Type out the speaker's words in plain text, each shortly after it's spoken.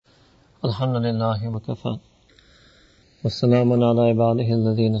Alhamdulillahi wa kafa. Wassalamun ala ibadihi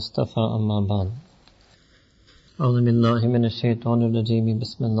alladhina istafa amma ba'd. A'udhu billahi minash shaitanir rajeem.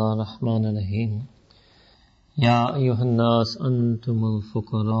 Bismillahir rahmanir rahim. Ya ayyuhan nas antumul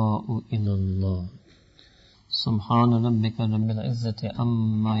fuqara'u ila Allah. Subhana rabbika rabbil izzati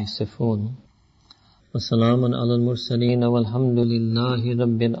amma yasifun. Wassalamun ala al-mursaleen walhamdulillahi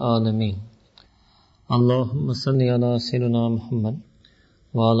rabbil alamin. Allahumma salli ala sayyidina Muhammad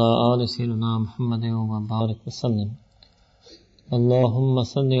wa ala ali sayyidina Muhammad wa barik wa sallim. Allahumma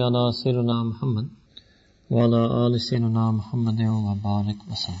salli ala sayyidina Muhammad wa ala ali sayyidina Muhammad wa barik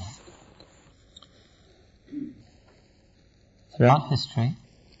wa sallim. Throughout history,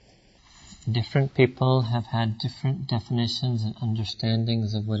 different people have had different definitions and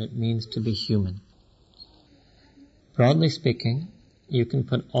understandings of what it means to be human. Broadly speaking, you can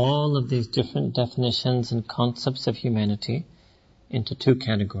put all of these different definitions and concepts of humanity into two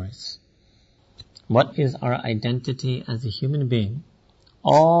categories. What is our identity as a human being?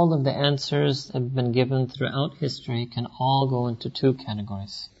 All of the answers that have been given throughout history can all go into two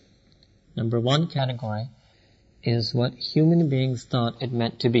categories. Number one category is what human beings thought it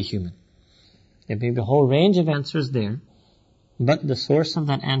meant to be human. There may be a whole range of answers there, but the source of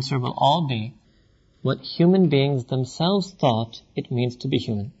that answer will all be what human beings themselves thought it means to be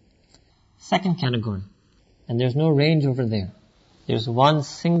human. Second category, and there's no range over there. There's one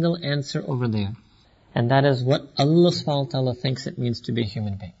single answer over there, and that is what Allah subhanahu wa ta'ala thinks it means to be a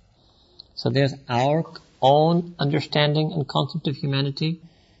human being. So there's our own understanding and concept of humanity,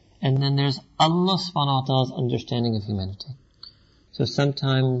 and then there's Allah subhanahu wa ta'ala's understanding of humanity. So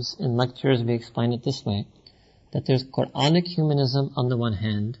sometimes in lectures we explain it this way, that there's Quranic humanism on the one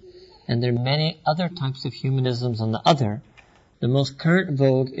hand, and there are many other types of humanisms on the other. The most current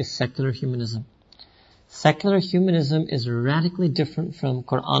vogue is secular humanism. Secular humanism is radically different from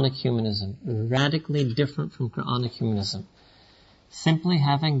Quranic humanism. Radically different from Quranic humanism. Simply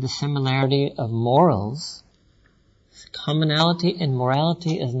having the similarity of morals, commonality in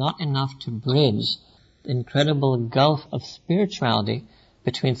morality is not enough to bridge the incredible gulf of spirituality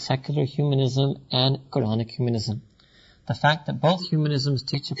between secular humanism and Quranic humanism. The fact that both humanisms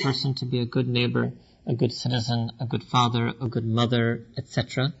teach a person to be a good neighbor, a good citizen, a good father, a good mother,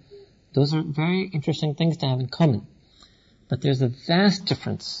 etc., those are very interesting things to have in common. But there's a vast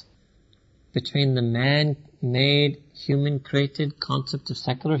difference between the man-made, human-created concept of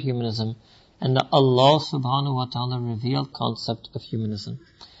secular humanism and the Allah subhanahu wa ta'ala revealed concept of humanism.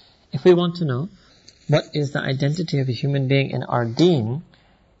 If we want to know what is the identity of a human being in our deen,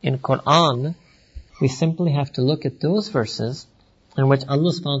 in Quran, we simply have to look at those verses in which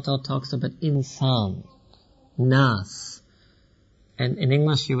Allah subhanahu wa ta'ala talks about insan, nas. And in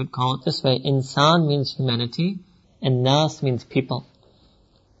English you would call it this way, insan means humanity and nas means people.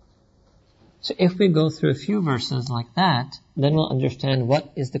 So if we go through a few verses like that, then we'll understand what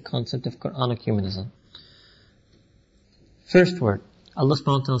is the concept of Quranic humanism. First word, Allah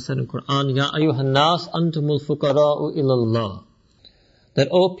subhanahu wa ta'ala said in Quran, Ya ayyuhan nas antumul fuqara'u ilallah. That,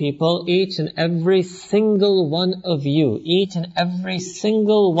 O people, each and every single one of you,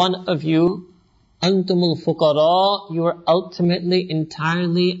 antumul fuqara, you are ultimately,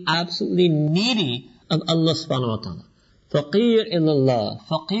 entirely, absolutely needy of Allah subhanahu wa ta'ala. Faqir ilallah,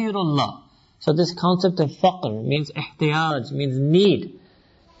 faqirullah. So this concept of faqr means ihtiyaj, means need.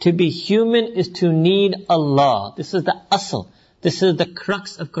 To be human is to need Allah. This is the asl. This is the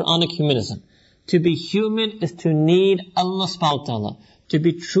crux of Quranic humanism. To be human is to need Allah subhanahu wa ta'ala. To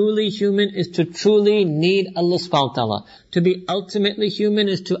be truly human is to truly need Allah subhanahu wa ta'ala. To be ultimately human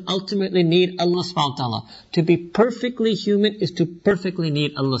is to ultimately need Allah subhanahu wa ta'ala. To be perfectly human is to perfectly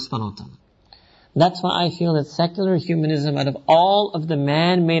need Allah subhanahu wa ta'ala. That's why I feel that secular humanism, out of all of the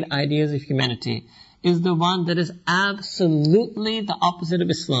man-made ideas of humanity, is the one that is absolutely the opposite of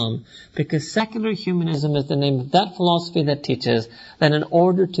Islam. Because secular humanism is the name of that philosophy that teaches that in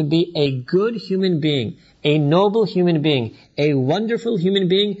order to be a good human being, a noble human being, a wonderful human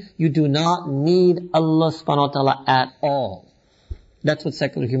being, you do not need Allah subhanahu wa ta'ala at all. That's what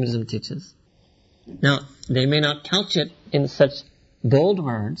secular humanism teaches. Now, they may not couch it in such bold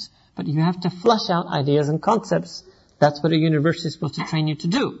words, but you have to flush out ideas and concepts. That's what a university is supposed to train you to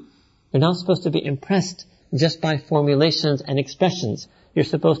do. You're not supposed to be impressed just by formulations and expressions. You're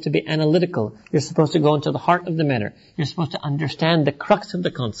supposed to be analytical. You're supposed to go into the heart of the matter. You're supposed to understand the crux of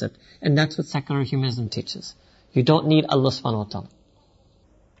the concept. And that's what secular humanism teaches. You don't need Allah subhanahu wa ta'ala.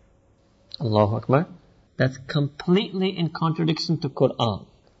 Allahu Akbar. That's completely in contradiction to Qur'an.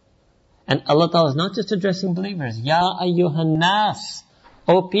 And Allah Ta'ala is not just addressing believers. Ya ayyuhan nas.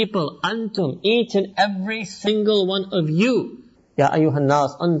 O people, antum, each and every single one of you. Ya ayyuhan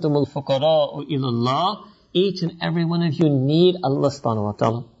nas, antumul fuqara'u ilallah. Each and every one of you need Allah subhanahu wa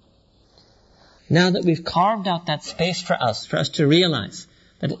ta'ala. Now that we've carved out that space for us to realize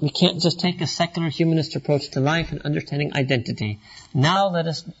that we can't just take a secular humanist approach to life and understanding identity. Now let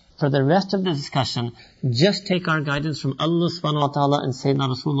us, for the rest of the discussion, just take our guidance from Allah subhanahu wa ta'ala and Sayyidina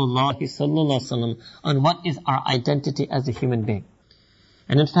Rasulullah sallallahu alaihi wasallam on what is our identity as a human being.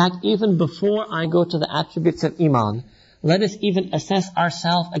 And in fact, even before I go to the attributes of Iman, let us even assess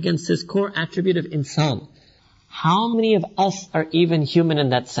ourselves against this core attribute of insan. How many of us are even human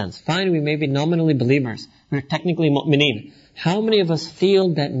in that sense? Fine, we may be nominally believers. We're technically mu'mineen. How many of us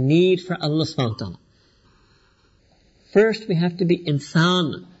feel that need for Allah subhanahu wa ta'ala? First, we have to be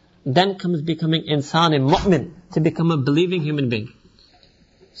insan. Then comes becoming insan and mu'min, to become a believing human being.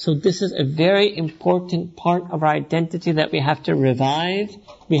 So this is a very important part of our identity that we have to revive,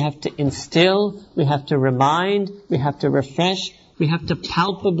 we have to instill, we have to remind, we have to refresh, we have to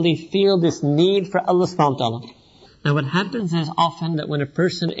palpably feel this need for Allah subhanahu wa ta'ala. Now what happens is often that when a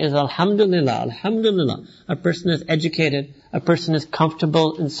person is alhamdulillah, a person is educated, a person is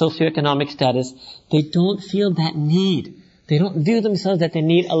comfortable in socioeconomic status, they don't feel that need. They don't view themselves that they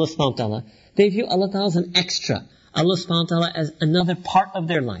need Allah subhanahu wa ta'ala. They view Allah ta'ala as an extra. Allah subhanahu wa ta'ala as another part of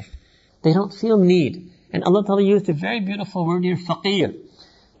their life. They don't feel need. And Allah ta'ala used a very beautiful word here, faqir.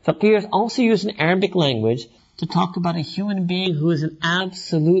 Faqir is also used in Arabic language to talk about a human being who is in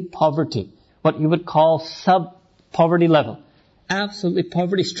absolute poverty. What you would call sub-poverty level. Absolutely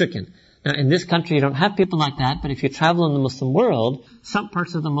poverty-stricken. Now in this country you don't have people like that, but if you travel in the Muslim world, some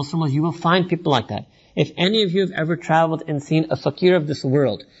parts of the Muslim world you will find people like that. If any of you have ever traveled and seen a fakir of this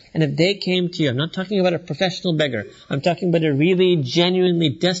world, and if they came to you, I'm not talking about a professional beggar, I'm talking about a really genuinely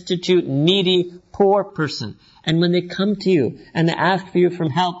destitute, needy, poor person, and when they come to you and they ask for you for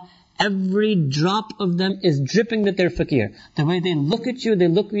help, every drop of them is dripping that they're fakir. The way they look at you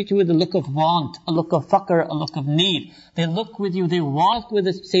with a look of want, a look of faqr, a look of need. They look with you, they walk with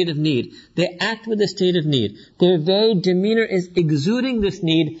a state of need. They act with a state of need. Their very demeanor is exuding this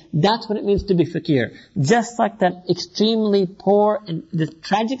need. That's what it means to be fakir. Just like that extremely poor and the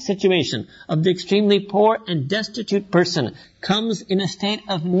tragic situation of the extremely poor and destitute person comes in a state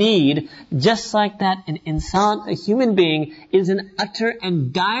of need, just like that an insan, a human being, is in utter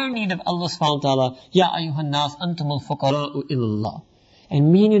and dire need of Allah subhanahu wa ta'ala. Ya ayyuhan nas, antumul fuqara'u ilallah.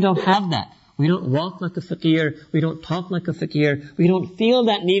 And me and you don't have that. We don't walk like a fakir, we don't talk like a fakir, we don't feel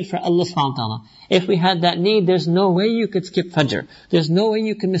that need for Allah subhanahu wa ta'ala. If we had that need, there's no way you could skip Fajr. There's no way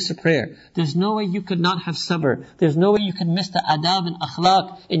you could miss a prayer. There's no way you could not have sabr. There's no way you could miss the adab and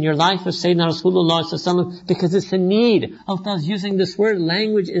akhlaq in your life of Sayyidina Rasulullah sallallahu alaihi wasallam, because it's a need. Allah is using this word,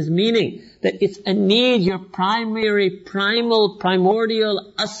 language is meaning that it's a need, your primary, primal,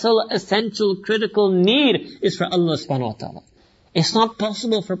 primordial, asal, essential, critical need is for Allah subhanahu wa ta'ala. It's not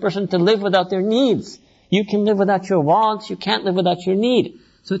possible for a person to live without their needs. You can live without your wants, you can't live without your need.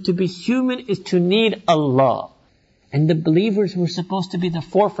 So to be human is to need Allah. And the believers who are supposed to be the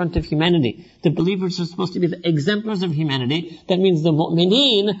forefront of humanity, the believers who are supposed to be the exemplars of humanity, that means the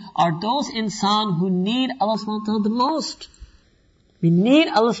mu'mineen are those insan who need Allah subhanahu wa ta'ala the most. We need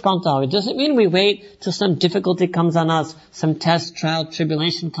Allah subhanahu wa ta'ala. It doesn't mean we wait till some difficulty comes on us, some test, trial,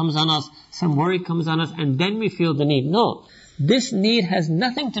 tribulation comes on us, some worry comes on us, and then we feel the need. No. This need has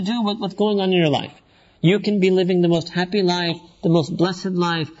nothing to do with what's going on in your life. You can be living the most happy life, the most blessed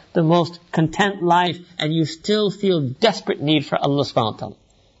life, the most content life, and you still feel desperate need for Allah subhanahu wa ta'ala.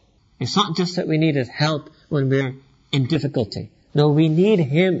 It's not just that we need His help when we're in difficulty. No, we need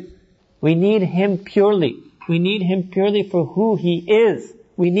Him. We need Him purely. We need Him purely for who He is.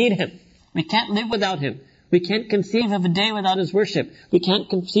 We need Him. We can't live without Him. We can't conceive of a day without His worship. We can't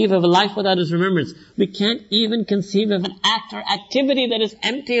conceive of a life without His remembrance. We can't even conceive of an act or activity that is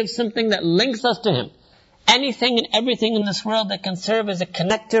empty of something that links us to Him. Anything and everything in this world that can serve as a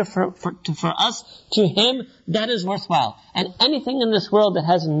connector for us to Him, that is worthwhile. And anything in this world that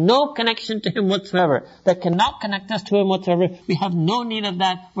has no connection to Him whatsoever, that cannot connect us to Him whatsoever, we have no need of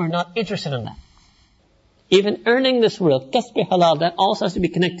that. We're not interested in that. Even earning this world, kasb halal, that also has to be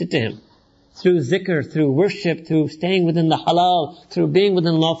connected to Him. Through zikr, through worship, through staying within the halal, through being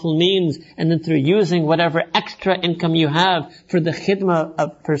within lawful means, and then through using whatever extra income you have for the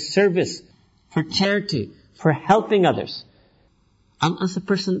khidmah, for service, for charity, for helping others. Unless the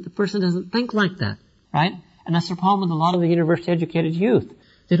person doesn't think like that, right? And that's the problem with a lot of the university-educated youth.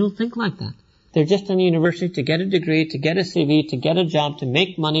 They don't think like that. They're just in the university to get a degree, to get a CV, to get a job, to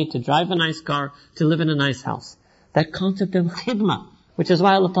make money, to drive a nice car, to live in a nice house. That concept of khidmah, which is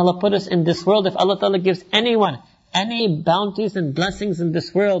why Allah Ta'ala put us in this world. If Allah Ta'ala gives anyone Any bounties and blessings in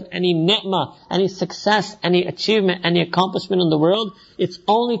this world, any ni'mah, any success, any achievement, any accomplishment in the world, it's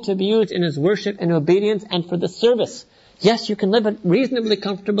only to be used in His worship and obedience and for the service. Yes, you can live a reasonably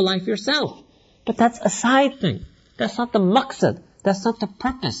comfortable life yourself, but that's a side thing. That's not the maqsad. That's not the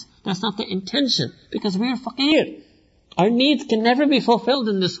purpose. That's not the intention. Because we are faqir. Our needs can never be fulfilled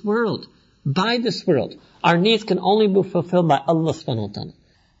in this world, by this world. Our needs can only be fulfilled by Allah subhanahu wa ta'ala.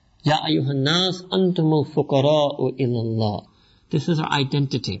 Ya ayyuhan nas antumul fuqara'u ilallah. This is our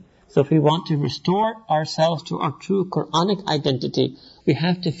identity. So if we want to restore ourselves to our true Quranic identity, we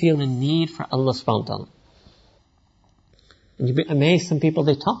have to feel the need for Allah subhanahu wa ta'ala. And you'd be amazed, some people,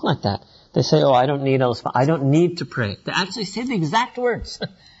 they talk like that. They say, I don't need Allah subhanahu wa ta'ala. I don't need to pray. They actually say the exact words.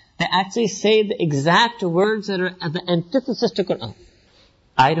 They actually say the exact words that are at the antithesis to Qur'an.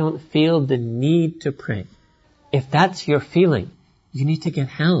 I don't feel the need to pray. If that's your feeling, you need to get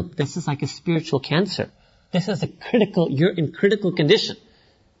help. This is like a spiritual cancer. This is you're in critical condition.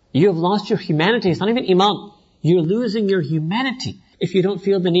 You have lost your humanity. It's not even iman. You're losing your humanity if you don't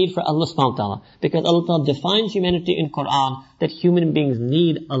feel the need for Allah subhanahu wa ta'ala. Because Allah ta'ala defines humanity in Qur'an that human beings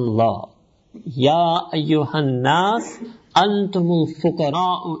need Allah. Ya ayyuhan nas antumul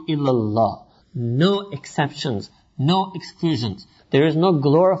fuqara'u illallah. No exceptions, no exclusions. There is no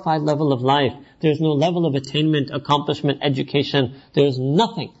glorified level of life. There is no level of attainment, accomplishment, education. There is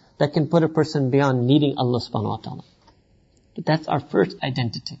nothing that can put a person beyond needing Allah subhanahu wa ta'ala. But that's our first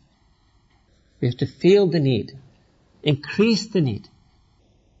identity. We have to feel the need. Increase the need.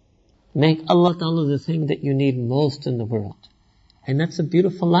 Make Allah ta'ala the thing that you need most in the world. And that's a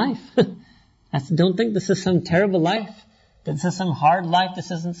beautiful life. Don't think this is some terrible life. This is some hard life.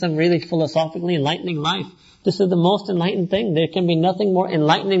 This isn't some really philosophically enlightening life. This is the most enlightened thing. There can be nothing more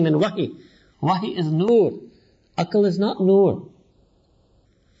enlightening than wahi. Wahi is nur. Aql is not nur.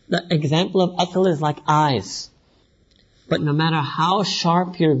 The example of aql is like eyes. But no matter how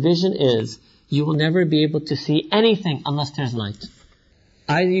sharp your vision is, you will never be able to see anything unless there's light.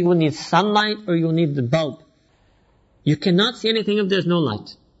 Either you will need sunlight or you will need the bulb. You cannot see anything if there's no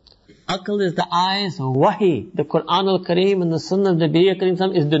light. Aql is the eyes, wahi, the Qur'an al-Kareem and the Sunnah of the Nabi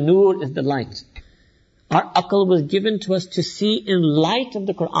Kareem is the nur, is the light. Our aql was given to us to see in light of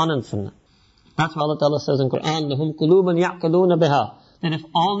the Qur'an and Sunnah. That's why Allah Ta'ala says in Qur'an, لَهُمْ قُلُوبًا يَعْقَلُونَ بِهَا. That if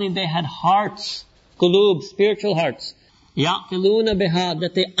only they had hearts, qulub, spiritual hearts, يَعْقَلُونَ بِهَا,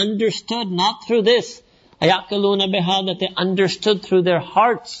 that they understood not through this, يَعْقَلُونَ بِهَا, that they understood through their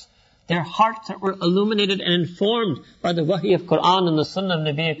hearts that were illuminated and informed by the wahi of Qur'an and the Sunnah of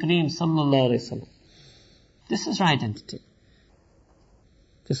Nabi Kareem sallallahu alayhi wa sallam. This is our identity.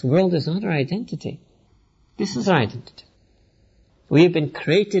 This world is not our identity. This is our identity. We have been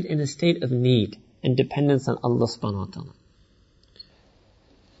created in a state of need and dependence on Allah subhanahu wa ta'ala.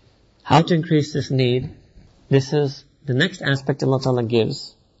 How to increase this need? This is the next aspect Allah ta'ala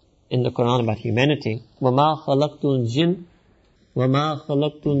gives in the Quran about humanity. وَمَا خَلَقْتُ الْجِنَّ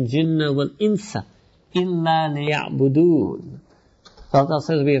وَالْإِنسَ إِلَّا لِيَعْبُدُونَ. Allah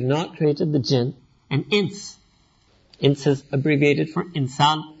says we have not created the jinn and ins. Ins is abbreviated for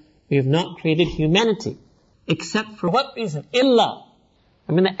insan. We have not created humanity. Except for what reason? Illa.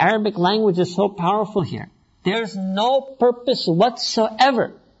 The Arabic language is so powerful here. There's no purpose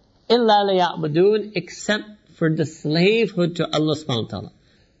whatsoever. Illa liya'budun, except for the slavehood to Allah subhanahu wa ta'ala.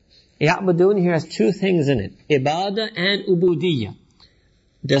 Ya'budun here has two things in it. Ibadah and ubudiyya.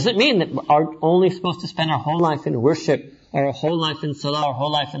 Doesn't mean that we're only supposed to spend our whole life in worship, or our whole life in salah, or our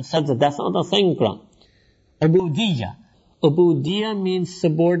whole life in sajda. That's not what I'm saying in Quran. Ubudiyya. Ubudiyya means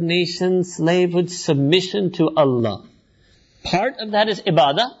subordination, slavehood, submission to Allah. Part of that is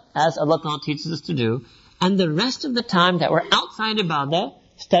ibadah, as Allah Ta'ala teaches us to do. And the rest of the time that we're outside ibadah,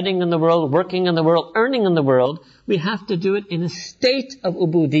 studying in the world, working in the world, earning in the world, we have to do it in a state of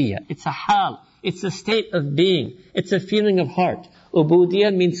ubudiyya. It's a hal. It's a state of being. It's a feeling of heart.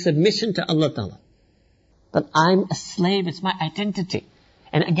 Ubudiyya means submission to Allah Ta'ala. But I'm a slave. It's my identity.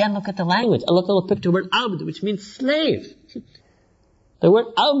 And again, look at the language. Allah Ta'ala picked the word abd, which means slave. The word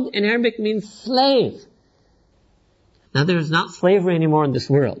abd in Arabic means slave. Now there is not slavery anymore in this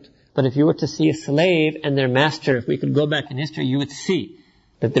world. But if you were to see a slave and their master, if we could go back in history, you would see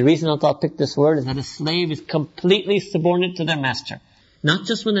that the reason Allah picked this word is that a slave is completely subordinate to their master. Not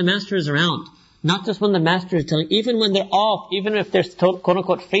just when the master is around. Not just when the master is telling, even when they're off, even if there's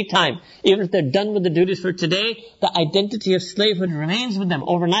quote-unquote free time, even if they're done with the duties for today, the identity of slavehood remains with them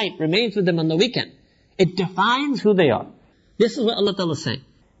overnight, remains with them on the weekend. It defines who they are. This is what Allah Ta'ala is saying.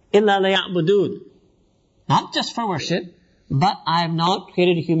 إِلَّا لَيَعْبُدُونَ. Not just for worship, but I have not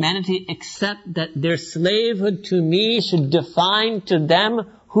created humanity except that their slavehood to me should define to them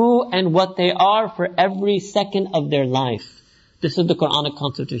who and what they are for every second of their life. This is the Quranic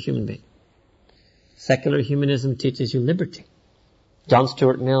concept of human being. Secular humanism teaches you liberty. John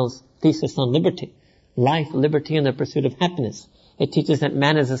Stuart Mill's thesis on liberty. Life, liberty, and the pursuit of happiness. It teaches that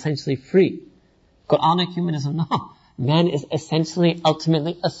man is essentially free. Quranic humanism, no. Man is essentially,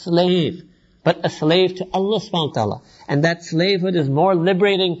 ultimately a slave. But a slave to Allah subhanahu wa ta'ala. And that slavehood is more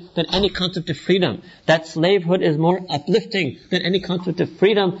liberating than any concept of freedom. That slavehood is more uplifting than any concept of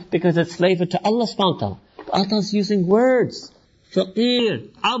freedom because it's slavehood to Allah subhanahu wa ta'ala. Allah is using words. Faqir,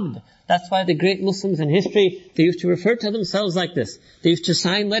 abd. That's why the great Muslims in history, they used to refer to themselves like this. They used to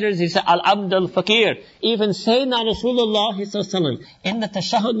sign letters, they used to say, Al-Abd al-Faqir. Even Sayyidina Rasulullah sallallahu in the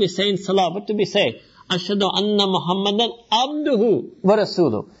tashahhud we say in salah, what do we say? Ashhadu anna Muhammadan abduhu wa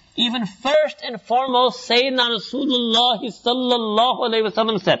rasuluhu. Even first and foremost, Sayyidina Rasulullah sallallahu alayhi wa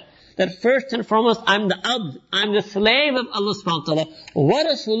sallam said, that first and foremost, I'm the abd, I'm the slave of Allah subhanahu wa ta'ala, wa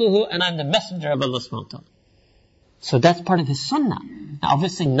rasuluhu, and I'm the messenger of Allah subhanahu wa ta'ala. So that's part of his sunnah. Now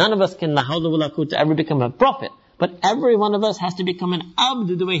obviously none of us can la hawla wa la quwwata ever become a prophet. But every one of us has to become an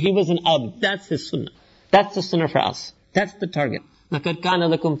abd the way he was an abd. That's his sunnah. That's the sunnah for us. That's the target. لَقَدْ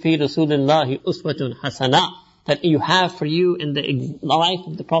كَانَ لَكُمْ فِي رَسُولِ اللَّهِ أُسْوَةٌ حَسَنَةٌ. That you have for you in the life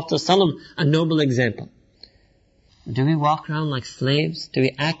of the Prophet ﷺ a noble example. Do we walk around like slaves? Do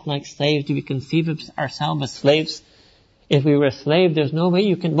we act like slaves? Do we conceive of ourselves as slaves? If we were a slave, there's no way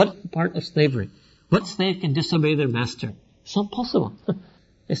you can... What part of slavery? What slave can disobey their master? It's not possible.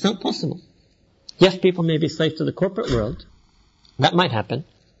 It's not possible. Yes, people may be slaves to the corporate world. That might happen.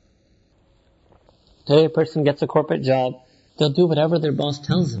 Today a person gets a corporate job, they'll do whatever their boss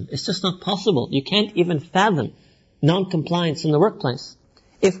tells them. It's just not possible. You can't even fathom non-compliance in the workplace.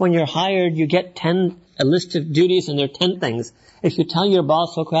 If when you're hired you get a list of duties and there are 10 things, if you tell your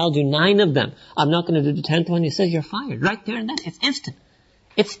boss, okay, I'll do 9 of them, I'm not going to do the 10th one, he says you're fired. Right there and then. It's instant.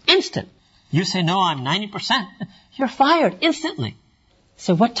 It's instant. You say, no, I'm 90%. You're fired instantly.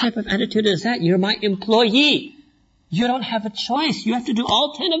 So what type of attitude is that? You're my employee. You don't have a choice. You have to do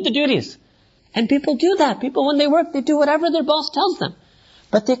all 10 of the duties. And people do that. People, when they work, they do whatever their boss tells them.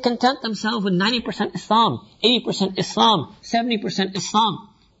 But they content themselves with 90% Islam, 80% Islam, 70% Islam.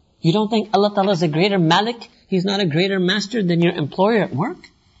 You don't think Allah Ta'ala is a greater Malik? He's not a greater master than your employer at work?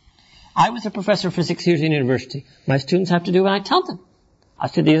 I was a professor for 6 years in university. My students have to do what I tell them. I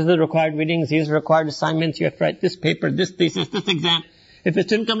said, these are the required readings, these are required assignments, you have to write this paper, this thesis, this exam. If a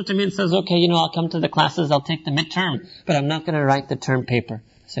student comes to me and says, okay, I'll come to the classes, I'll take the midterm, but I'm not going to write the term paper.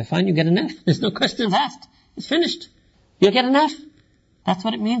 I say, fine, you get an F. There's no questions asked. It's finished. You'll get an F. That's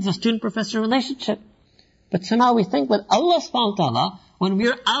what it means, a student-professor relationship. But somehow we think with Allah subhanahu wa ta'ala, when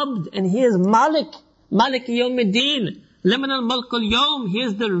we're abd and He is Malik, Malik yawmiddin, liman al-mulkul yawm, He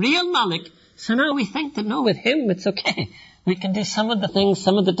is the real Malik, somehow we think that no, with Him it's okay. We can do some of the things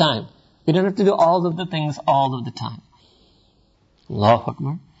some of the time. We don't have to do all of the things all of the time. Allahu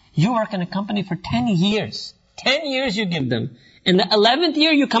Akbar. You work in a company for 10 years. 10 years you give them. In the 11th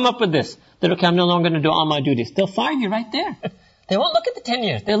year you come up with this. That okay, I'm no longer going to do all my duties. They'll fire you right there. They won't look at the 10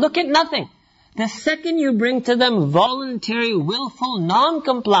 years. They'll look at nothing. The second you bring to them voluntary, willful,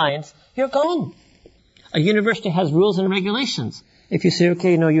 non-compliance, you're gone. A university has rules and regulations. If you say,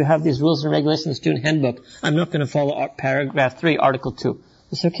 okay, you have these rules and regulations, student handbook, I'm not going to follow paragraph 3, article 2.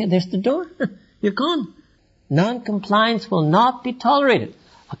 It's okay, there's the door. You're gone. Non-compliance will not be tolerated.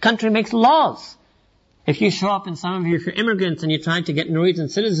 A country makes laws. If you show up in some of your immigrants and you try to get Norwegian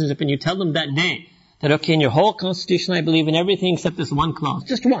citizenship and you tell them that day that, okay, in your whole constitution I believe in everything except this one clause.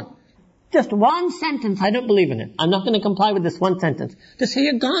 Just one. Just one sentence, I don't believe in it. I'm not going to comply with this one sentence. They say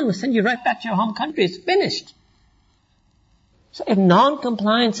you're gone, we'll send you right back to your home country. It's finished. So if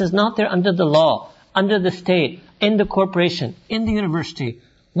non-compliance is not there under the law, under the state, in the corporation, in the university,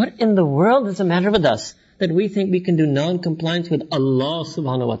 what in the world is the matter with us that we think we can do non-compliance with Allah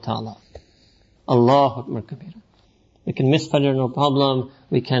subhanahu wa ta'ala? Allahu Akbar kabira. We can miss Fajr, no problem.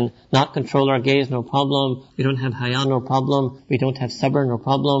 We can not control our gaze, no problem. We don't have haya, no problem. We don't have sabr, no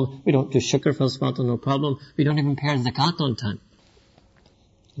problem. We don't do shukr for Allah, no problem. We don't even pay our zakat on time.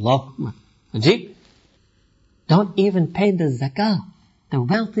 Allahu Akbar. Ajib. Don't even pay the zakah. The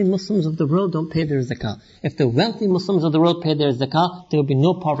wealthy Muslims of the world don't pay their zakah. If the wealthy Muslims of the world pay their zakah, there will be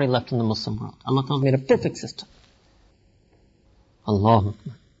no poverty left in the Muslim world. Allah Ta'ala made a perfect system. Allahu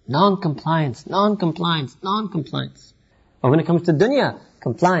Akbar. Non-compliance, non-compliance, non-compliance. But when it comes to dunya,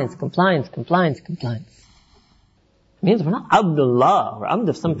 compliance, compliance, compliance, compliance. It means we're not Abdullah, we're abd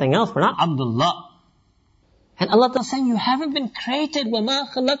of something else, we're not Abdullah. And Allah Ta'ala saying, you haven't been created,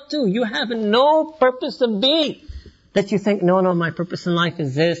 وَمَا خَلَقْتُ. You have no purpose of being. That you think, no, my purpose in life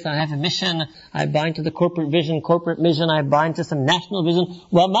is this, I have a mission, I buy into the corporate vision, I buy into some national vision.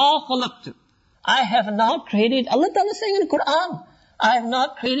 وَمَا خَلَقْتُ I have not created, Allah Ta'ala is saying in the Quran, I have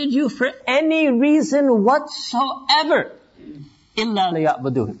not created you for any reason whatsoever. إِلَّا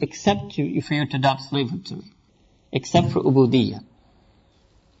لِيَعْبُدُونَ except for you to adopt slavehood to me. Except for ubudiyyah.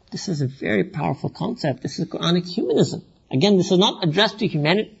 This is a very powerful concept. This is Quranic humanism. Again, this is not addressed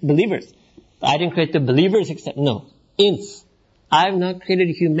to believers. I didn't create the believers except, no. Ins. I have not created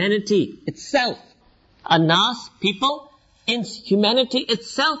humanity itself. Anas, people, ins. Humanity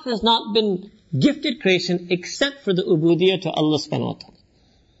itself has not been gifted creation except for the ubudiyyah to Allah subhanahu wa ta'ala.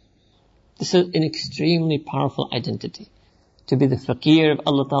 This is an extremely powerful identity. To be the fakir of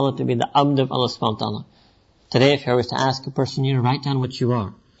Allah ta'ala, to be the abd of Allah subhanahu wa ta'ala. Today, if I was to ask a person, write down what you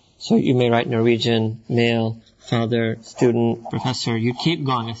are. So you may write Norwegian, male, father, student, professor. You keep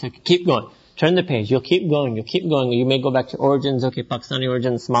going. I said, keep going. Turn the page. You'll keep going. You may go back to origins. Okay, Pakistani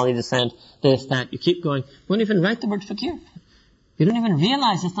origins, Somali descent, this, that. You keep going. You won't even write the word fakir. You don't even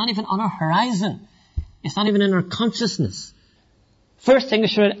realize it's not even on our horizon. It's not even in our consciousness. First thing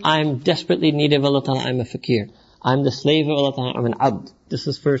is sure, I'm desperately in need of Allah Ta'ala. I'm a fakir. I'm the slave of Allah Ta'ala. I'm an abd. This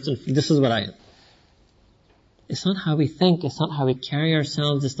is first, and this is what I am. It's not how we think. It's not how we carry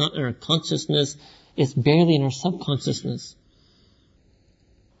ourselves. It's not in our consciousness. It's barely in our subconsciousness.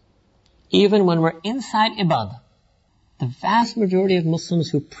 Even when we're inside ibadah, the vast majority of Muslims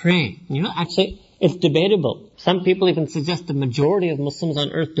who pray, actually, it's debatable. Some people even suggest the majority of Muslims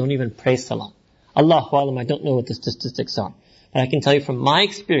on earth don't even pray salah. Allahu Alam, I don't know what the statistics are. But I can tell you from my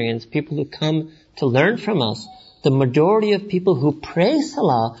experience, people who come to learn from us, the majority of people who pray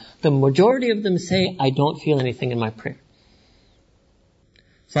salah, the majority of them say, I don't feel anything in my prayer.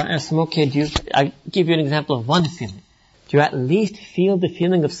 So I ask them, okay, I give you an example of one feeling. Do you at least feel the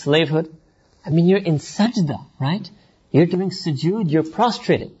feeling of slavehood? You're in sajda, right? You're doing sujood, you're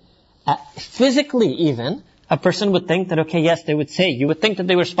prostrated. Physically even, a person would think that, okay, yes, they would say, you would think that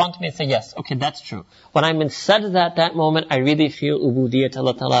they would respond to me and say, yes, okay, that's true. When I'm in sajda at that moment, I really feel ubudiyyah to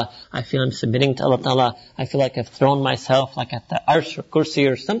Allah Ta'ala. I feel I'm submitting to Allah Ta'ala. I feel like I've thrown myself like at the arsh or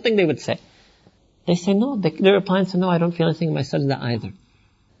kursi or something they would say. They say no. They reply and say, no, I don't feel anything in my sajda either.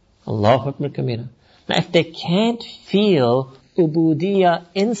 Allahu Akbar Kabira. Now if they can't feel ubudiyyah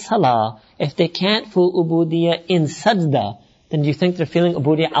in salah, if they can't feel ubudiyyah in sajda, then do you think they're feeling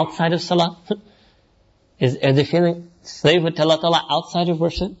ubudiyyah outside of salah? Are they feeling slavehood to Allah Ta'ala outside of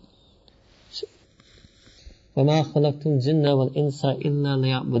worship? وَمَا خَلَقْتُ الْجِنَّ وَالْإِنسَ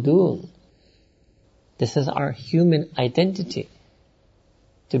إِلَّا لِيَعْبُدُونَ This is our human identity.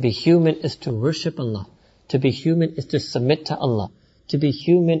 To be human is to worship Allah. To be human is to submit to Allah. To be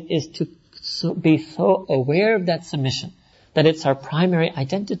human is to be so aware of that submission that it's our primary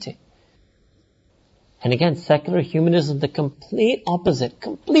identity. And again, secular humanism, the complete opposite.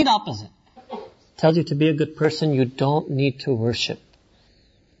 Tells you to be a good person, you don't need to worship.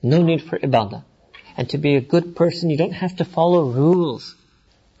 No need for ibadah. And to be a good person, you don't have to follow rules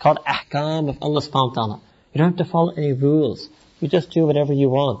called ahkam of Allah subhanahu wa ta'ala. You don't have to follow any rules. You just do whatever you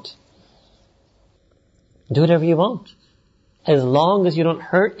want. Do whatever you want. As long as you don't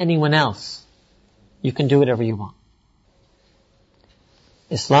hurt anyone else, you can do whatever you want.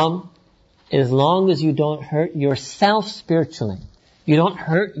 Islam, as long as you don't hurt yourself spiritually, you don't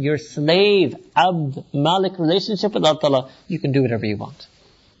hurt your slave, abd, malik relationship with Allah Ta'ala, you can do whatever you want.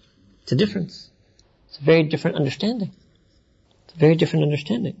 It's a difference. It's a very different understanding.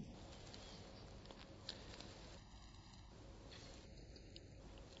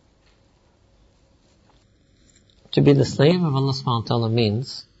 To be the slave of Allah subhanahu wa ta'ala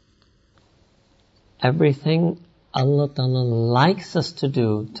means everything Allah Ta'ala likes us to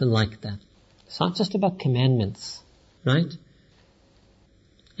do, to like that. It's not just about commandments, right?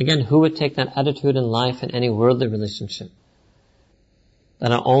 Again, who would take that attitude in life in any worldly relationship?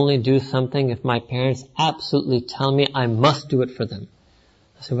 That I only do something if my parents absolutely tell me I must do it for them.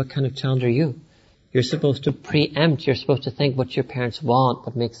 I say, what kind of child are you? You're supposed to preempt. You're supposed to think what your parents want,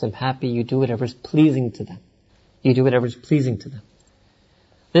 what makes them happy. You do whatever's pleasing to them.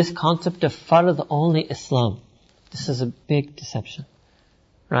 This concept of fard only Islam, this is a big deception.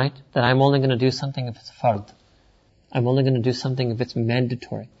 Right? That I'm only going to do something if it's fard. I'm only going to do something if it's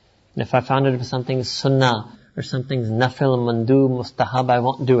mandatory. And if I found it if something's sunnah, or something's nafil, mandu, mustahab, I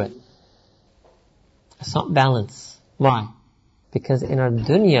won't do it. It's not balance. Why? Because in our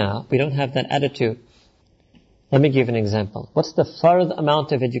dunya, we don't have that attitude. Let me give an example. What's the fard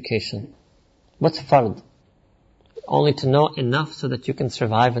amount of education? What's fard? Only to know enough so that you can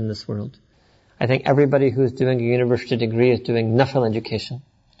survive in this world. I think everybody who's doing a university degree is doing nafil education.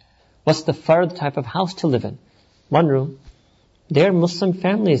 What's the fard type of house to live in? one room. They're Muslim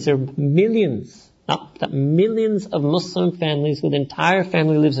families. There are millions of Muslim families where the entire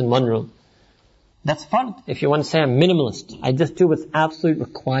family lives in one room. That's fard. If you want to say I'm minimalist, I just do what's absolutely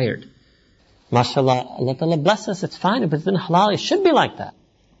required. MashaAllah, Allah Ta'ala bless us, it's fine. If it's in halal, it should be like that.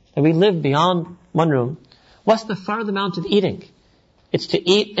 That we live beyond one room. What's the fard amount of eating? It's to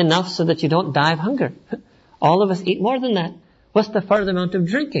eat enough so that you don't die of hunger. All of us eat more than that. What's the fard amount of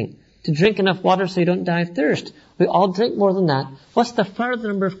drinking? To drink enough water so you don't die of thirst. We all drink more than that. What's the fard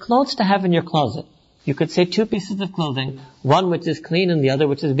number of clothes to have in your closet? You could say 2 pieces of clothing, one which is clean and the other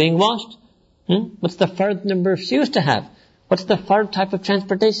which is being washed. What's the fard number of shoes to have? What's the fard type of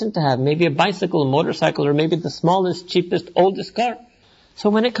transportation to have? Maybe a bicycle, a motorcycle, or maybe the smallest, cheapest, oldest car. So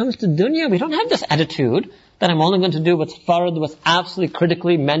when it comes to dunya, we don't have this attitude that I'm only going to do what's fard, what's absolutely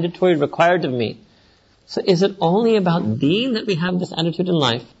critically mandatory, required of me. So is it only about deen that we have this attitude in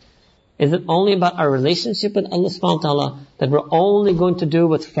life? Is it only about our relationship with Allah subhanahu wa ta'ala that we're only going to do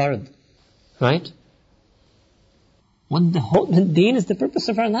what's fard? Right? When the deen is the purpose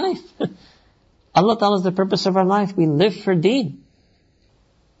of our life. Allah Ta'ala is the purpose of our life. We live for deen.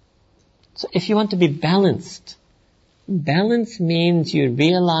 So if you want to be balanced, balance means you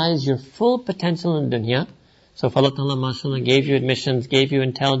realize your full potential in dunya. So if Allah Ta'ala, mashallah, gave you admissions, gave you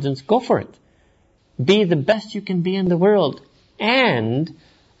intelligence, go for it. Be the best you can be in the world and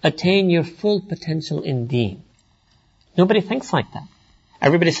attain your full potential in deen. Nobody thinks like that.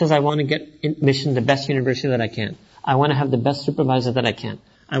 Everybody says, I want to get admission to the best university that I can. I want to have the best supervisor that I can.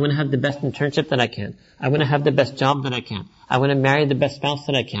 I want to have the best internship that I can. I want to have the best job that I can. I want to marry the best spouse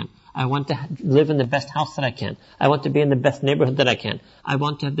that I can. I want to live in the best house that I can. I want to be in the best neighborhood that I can. I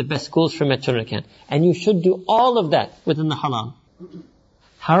want to have the best schools for my children I can. And you should do all of that within the halal.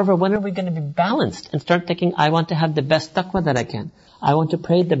 However, when are we going to be balanced and start thinking, I want to have the best taqwa that I can. I want to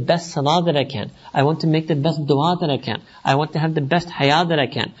pray the best salah that I can. I want to make the best dua that I can. I want to have the best haya that I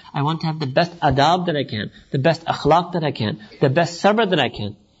can. I want to have the best adab that I can. The best akhlaq that I can. The best sabr that I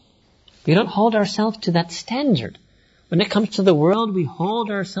can. We don't hold ourselves to that standard. When it comes to the world, we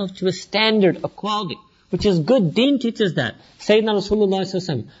hold ourselves to a standard of quality, which is good. Deen teaches that. Sayyidina Rasulullah sallallahu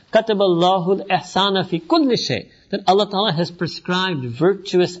alaihi wasallam, Kataballahu al-ihsana fi kulli shay. That Allah Ta'ala has prescribed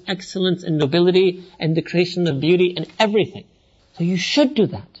virtuous excellence and nobility and the creation of beauty in everything. So you should do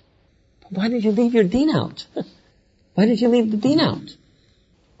that. But why did you leave your deen out? Why did you leave the deen out?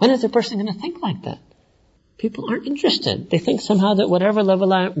 When is a person going to think like that? People aren't interested. They think somehow that whatever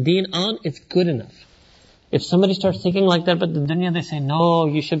level I'm deen on, it's good enough. If somebody starts thinking like that about the dunya, they say, no,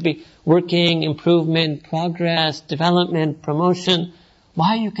 you should be working, improvement, progress, development, promotion.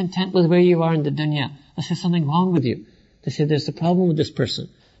 Why are you content with where you are in the dunya? I say something wrong with you. They say there's a problem with this person.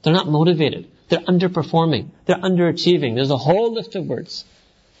 They're not motivated. They're underperforming. They're underachieving. There's a whole list of words.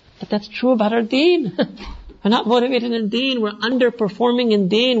 But that's true about our deen. We're not motivated in deen. We're underperforming in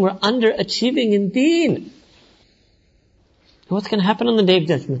deen. We're underachieving in deen. What's going to happen on the Day of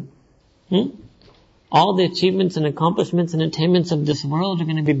Judgment? All the achievements and accomplishments and attainments of this world are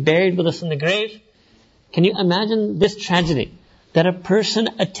going to be buried with us in the grave. Can you imagine this tragedy? That a person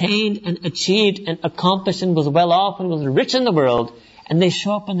attained and achieved and accomplished and was well off and was rich in the world, and they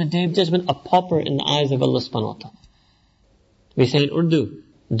show up on the Day of Judgment a pauper in the eyes of Allah subhanahu wa ta'ala. We say in Urdu,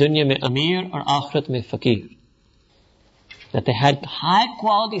 dunya mein amir or akhirat mein fakir. That they had high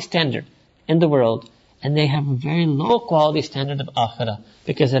quality standard in the world, and they have a very low quality standard of akhirah,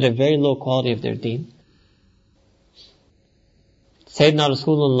 because they had a very low quality of their deen. Sayyidina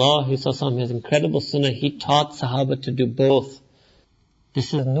Rasulullah, his incredible sunnah, he taught Sahaba to do both.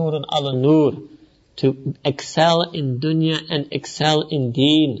 This is nurun ala nur, to excel in dunya and excel in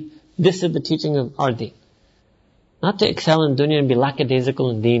deen. This is the teaching of our deen. Not to excel in dunya and be lackadaisical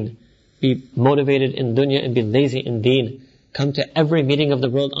in deen. Be motivated in dunya and be lazy in deen. Come to every meeting of the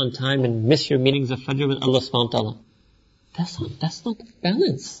world on time and miss your meetings of Fajr with Allah subhanahu wa ta'ala. That's not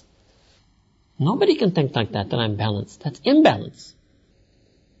balance. Nobody can think like that I'm balanced. That's imbalance.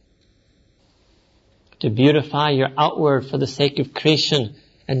 To beautify your outward for the sake of creation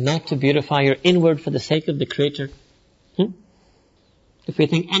and not to beautify your inward for the sake of the Creator. If we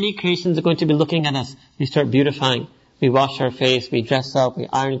think any creations are going to be looking at us, we start beautifying. We wash our face, we dress up, we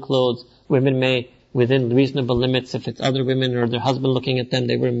iron clothes. Women may, within reasonable limits, if it's other women or their husband looking at them,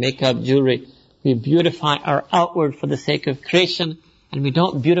 they wear makeup, jewelry. We beautify our outward for the sake of creation, and we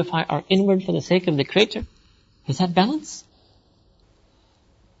don't beautify our inward for the sake of the Creator. Is that balance?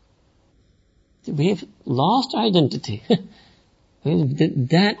 We've lost our identity.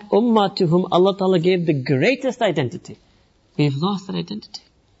 That ummah to whom Allah Ta'ala gave the greatest identity, we've lost that identity.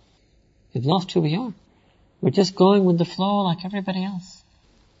 We've lost who we are. We're just going with the flow like everybody else.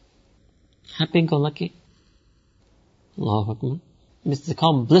 Happy-go-lucky. Allahu Akbar. This is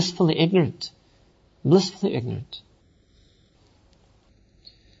called blissfully ignorant. Blissfully ignorant.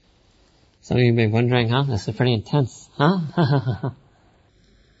 Some of you may be wondering, this is pretty intense,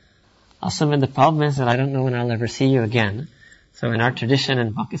 Also, the problem is that I don't know when I'll ever see you again. So in our tradition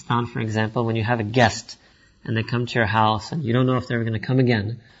in Pakistan, for example, when you have a guest and they come to your house and you don't know if they're going to come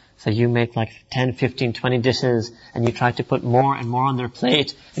again, so you make like 10, 15, 20 dishes and you try to put more and more on their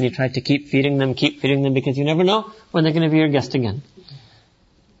plate and you try to keep feeding them because you never know when they're going to be your guest again.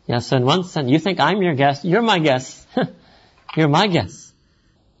 Yeah, so in one sense, you think I'm your guest, you're my guest. You're my guest.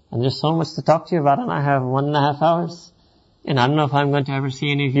 And there's so much to talk to you about and I have 1.5 hours. And I don't know if I'm going to ever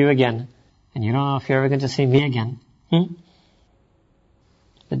see any of you again. And you don't know if you're ever going to see me again.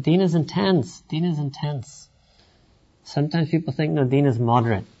 But deen is intense. Deen is intense. Sometimes people think, no, deen is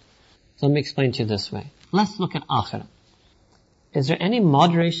moderate. So let me explain to you this way. Let's look at akhirah. Is there any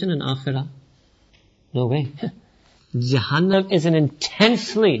moderation in akhirah? No way. Jahannam is an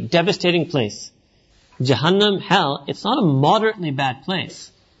intensely devastating place. Jahannam, hell, it's not a moderately bad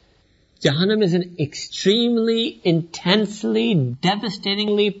place. Jahannam is an extremely, intensely,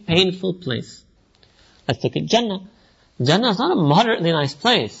 devastatingly painful place. Let's look at Jannah. Jannah is not a moderately nice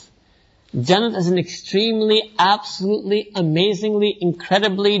place. Jannah is an extremely, absolutely, amazingly,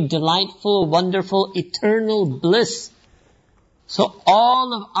 incredibly, delightful, wonderful, eternal bliss. So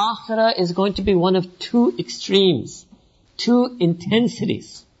all of Akhirah is going to be one of two extremes, two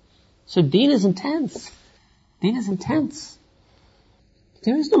intensities. So deen is intense. Deen is intense.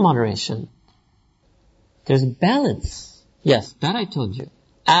 There is no moderation. There's balance. Yes, that I told you.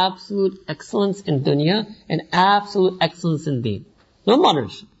 Absolute excellence in dunya and absolute excellence in deen. No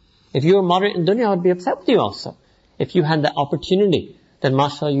moderation. If you were moderate in dunya, I would be upset with you also. If you had the opportunity that,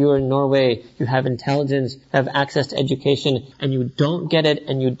 mashallah, you are in Norway, you have intelligence, you have access to education, and you don't get it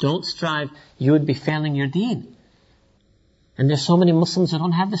and you don't strive, you would be failing your deen. And there's so many Muslims who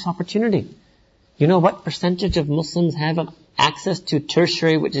don't have this opportunity. You know what percentage of Muslims have access to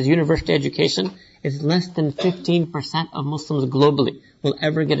tertiary, which is university education? It's less than 15% of Muslims globally will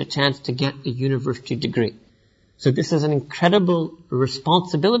ever get a chance to get a university degree. So this is an incredible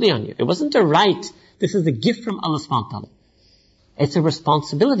responsibility on you. It wasn't a right. This is a gift from Allah subhanahu wa ta'ala. It's a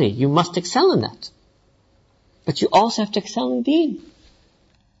responsibility. You must excel in that. But you also have to excel in deen.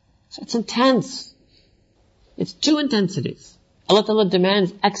 So it's intense. It's two intensities. Allah ta'ala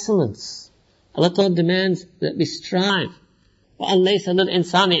demands excellence. Allah ta'ala demands that we strive. وَأَلَّيْسَ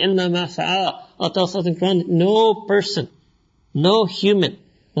لِلْإِنسَانِ إِلَّا مَا سَعَىٰ. Allah ta'ala says in Quran, no person, no human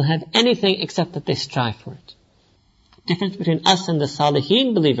will have anything except that they strive for it. Difference between us and the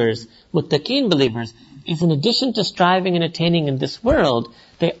Salihin believers, Muttaqeen believers, is in addition to striving and attaining in this world,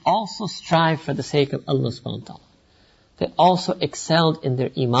 they also strive for the sake of Allah subhanahu wa ta'ala. They also excelled in their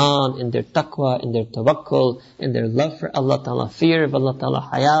iman, in their taqwa, in their tawakkul, in their love for Allah ta'ala, fear of Allah ta'ala,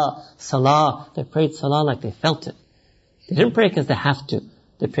 haya, salah. They prayed salah like they felt it. They didn't pray because they have to.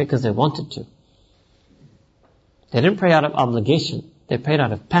 They prayed because they wanted to. They didn't pray out of obligation. They prayed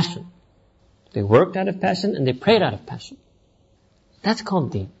out of passion. They worked out of passion and they prayed out of passion. That's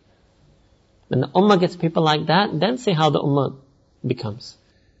called deen. When the ummah gets people like that, then see how the ummah becomes.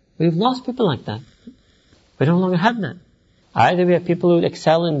 We've lost people like that. We no longer have that. Either we have people who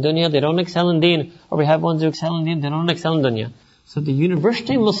excel in dunya, they don't excel in deen, or we have ones who excel in deen, they don't excel in dunya. So the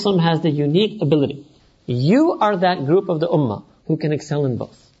university Muslim has the unique ability. You are that group of the ummah who can excel in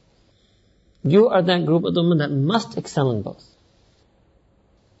both. You are that group of the ummah that must excel in both.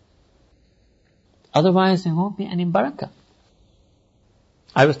 Otherwise, there won't be any barakah.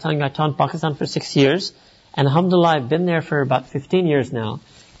 I was telling you, I taught in Pakistan for 6 years, and alhamdulillah, I've been there for about 15 years now,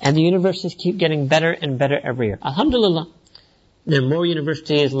 and the universities keep getting better and better every year. Alhamdulillah. There are more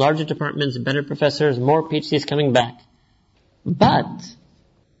universities, larger departments, better professors, more PhDs coming back. But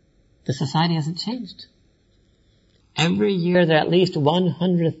the society hasn't changed. Every year there are at least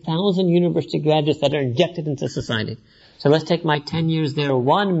 100,000 university graduates that are injected into society. So let's take my 10 years there,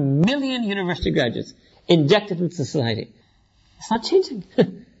 1 million university graduates injected into society. It's not changing.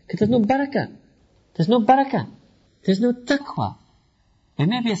 Because there's no barakah. There's no barakah. There's no taqwa. We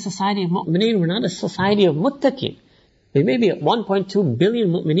may be a society of mu'mineen, we're not a society of muttaqeen. We may be at 1.2 billion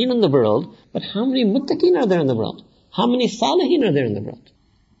mu'mineen in the world, but how many muttaqeen are there in the world? How many salihin are there in the world?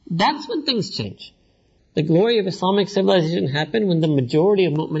 That's when things change. The glory of Islamic civilization happened when the majority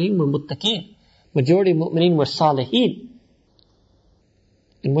of mu'mineen were muttaqeen. Majority of mu'mineen were salihin.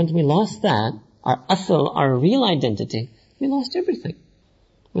 And once we lost that, our asl, our real identity, we lost everything.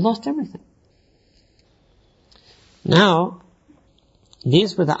 We lost everything. Now,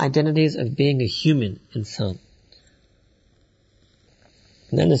 these were the identities of being a human insan.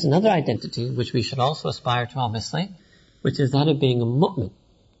 And then there's another identity, which we should also aspire to, obviously, which is that of being a mu'min.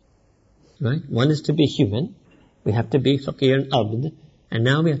 Right? One is to be human. We have to be faqir and abd. And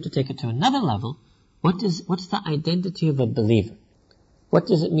now we have to take it to another level. What's the identity of a believer? What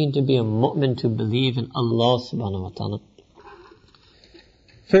does it mean to be a mu'min, to believe in Allah subhanahu wa ta'ala?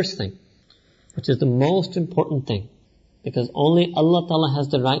 First thing, which is the most important thing, because only Allah ta'ala has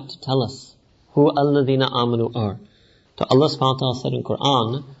the right to tell us who alladhina amanu are. So Allah subhanahu wa ta'ala said in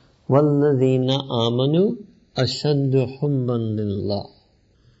Quran, وَالَّذِينَ آمَنُوا أَشَدُّ حُبًّا لِلَّهِ.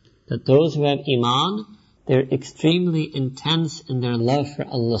 That those who have iman, they're extremely intense in their love for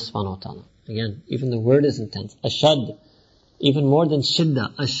Allah subhanahu wa ta'ala. Again, even the word is intense. Ashad. Even more than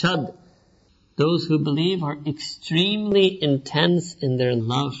shidda. Ashad. Those who believe are extremely intense in their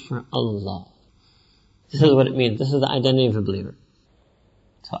love for Allah. This is what it means. This is the identity of a believer.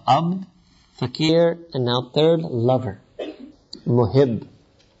 So abd, fakir, and now third, lover. Muhib,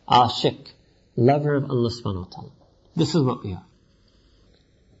 ashik, lover of Allah subhanahu wa ta'ala. This is what we are.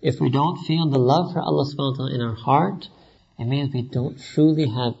 If we don't feel the love for Allah subhanahu wa ta'ala in our heart, it means we don't truly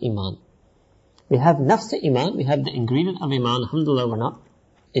have iman. We have nafs iman, we have the ingredient of iman, alhamdulillah, we're not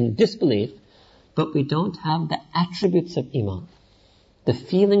in disbelief, but we don't have the attributes of iman, the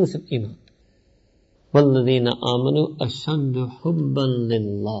feelings of iman. وَالَّذِينَ آمَنُوا أَشَدُّ حُبًّا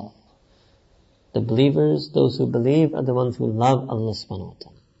لِلَّهِ. The believers, those who believe, are the ones who love Allah subhanahu wa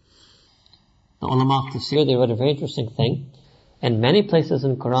ta'ala. The ulama of tafsir, they wrote a very interesting thing. In many places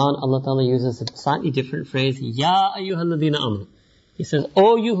in Quran, Allah ta'ala uses a slightly different phrase, Ya ayyuhalladhina amanu. He says,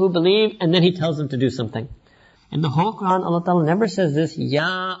 oh you who believe, and then He tells them to do something. In the whole Quran, Allah ta'ala never says this,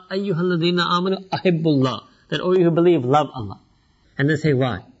 Ya ayyuhalladhina amanu ahibbullah. That oh you who believe, love Allah. And they say,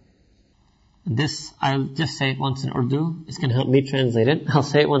 why? This, I'll just say it once in Urdu. It's going to help me translate it. I'll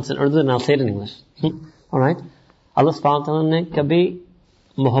say it once in Urdu and I'll say it in English. Alright? Allah subhanahu wa ta'ala ने कभी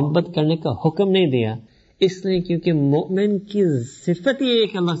मोहब्बत करने का हुक्म नहीं दिया, इसलिए क्योंकि मोमिन की सिफत ही है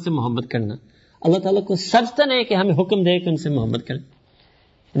कि अल्लाह से मोहब्बत करना. Allah ta'ala को सजता नहीं कि हमें हुक्म दे कि उनसे मोहब्बत करें.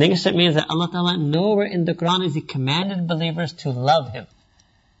 In English it means that Allah ta'ala nowhere in the Quran is He commanded believers to love Him.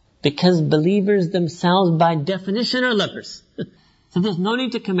 Because believers themselves by definition are lovers. So there's no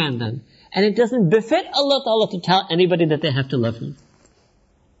need to command them. And it doesn't befit Allah ta'ala to tell anybody that they have to love Him.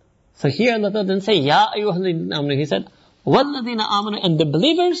 So here Allah ta'ala didn't say, Ya ayyuhalladhina amanu. He said, Walladhina amanu. And the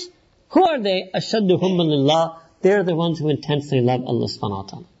believers, who are they? Ashaddu hubban lillah. They're the ones who intensely love Allah subhanahu wa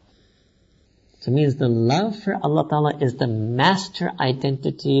ta'ala. So it means the love for Allah ta'ala is the master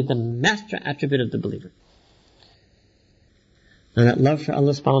identity, the master attribute of the believer. Now that love for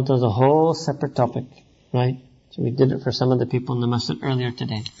Allah subhanahu wa ta'ala is a whole separate topic, right? So we did it for some of the people in the masjid earlier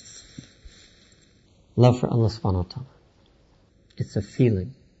today. Love for Allah subhanahu wa ta'ala. It's a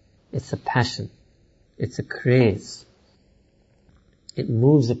feeling. It's a passion. It's a craze. It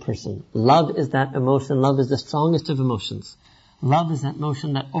moves a person. Love is that emotion. Love is the strongest of emotions. Love is that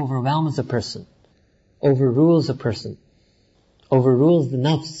emotion that overwhelms a person. Overrules a person. Overrules the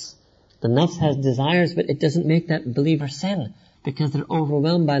nafs. The nafs has desires, but it doesn't make that believer sin. Because they're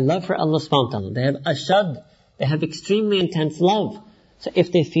overwhelmed by love for Allah subhanahu wa ta'ala. They have ashad. They have extremely intense love. So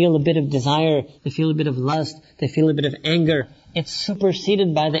if they feel a bit of desire, they feel a bit of lust, they feel a bit of anger, it's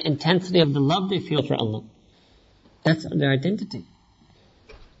superseded by the intensity of the love they feel for Allah. That's their identity.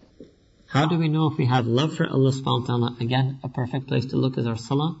 How do we know if we have love for Allah subhanahu wa ta'ala? Again, a perfect place to look is our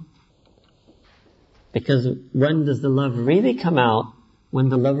salah. Because when does the love really come out? When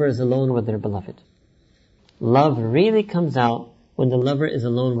the lover is alone with their beloved. Love really comes out when the lover is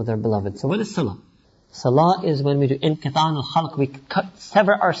alone with their beloved. So what is salah? Salah is when we do inqitan al-khalq, we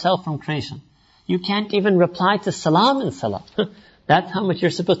sever ourselves from creation. You can't even reply to salam in salah. That's how much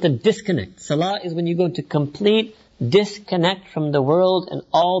you're supposed to disconnect. Salah is when you go into complete disconnect from the world and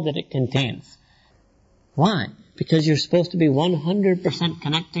all that it contains. Why? Because you're supposed to be 100%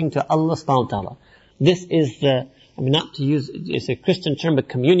 connecting to Allah subhanahu wa ta'ala. This is not to use, it's a Christian term, but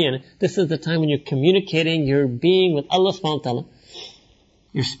communion. This is the time when you're communicating your being with Allah subhanahu wa ta'ala.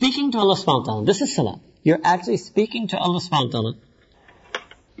 You're speaking to Allah subhanahu wa ta'ala. This is salah. You're actually speaking to Allah subhanahu wa ta'ala.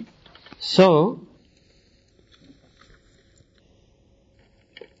 So,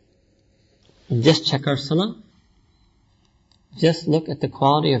 just check our salah. Just look at the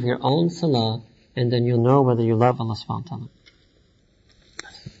quality of your own salah, and then you'll know whether you love Allah subhanahu wa ta'ala.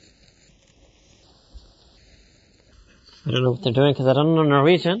 I don't know what they're doing because I don't know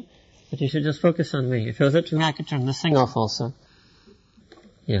Norwegian, but you should just focus on me. If it was up to me, I could turn this thing off also.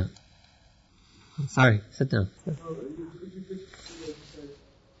 Yeah. Sorry, sit down.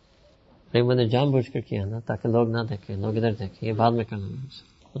 नहीं मैंने जानबूझकर किया ना ताकि लोग ना देखें, लोग इधर देखें, ये बाद में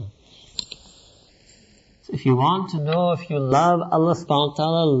करना. If you want to know if you love Allah subhanahu wa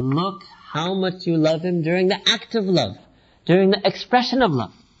ta'ala, look how much you love Him during the act of love. during the expression of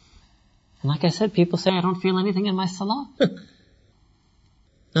love. And like I said, people say, I don't feel anything in my salah.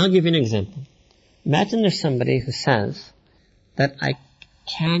 Now I'll give you an example. Imagine there's somebody who says that I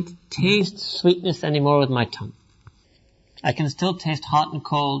can't taste sweetness anymore with my tongue. I can still taste hot and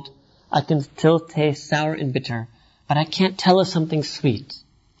cold. I can still taste sour and bitter. But I can't tell if something's sweet.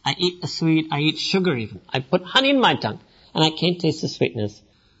 I eat the sweet, I eat sugar even. I put honey in my tongue and I can't taste the sweetness.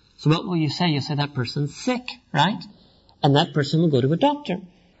 So what will you say? You'll say that person's sick, right? And that person will go to a doctor.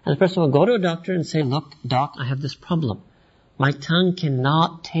 And the person will go to a doctor and say, look, doc, I have this problem. My tongue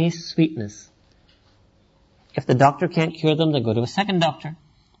cannot taste sweetness. If the doctor can't cure them, they go to a second doctor.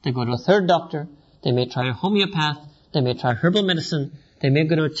 They go to a third doctor. They may try a homeopath. They may try herbal medicine. They may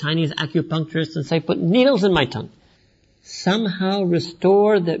go to a Chinese acupuncturist and say, put needles in my tongue. Somehow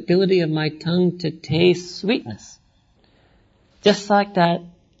restore the ability of my tongue to taste sweetness. Just like that,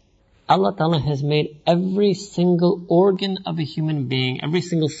 Allah Ta'ala has made every single organ of a human being, every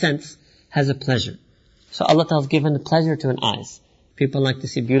single sense has a pleasure. So Allah Ta'ala has given the pleasure to an eyes. People like to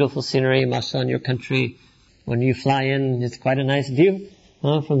see beautiful scenery, mashallah, in your country. When you fly in, it's quite a nice view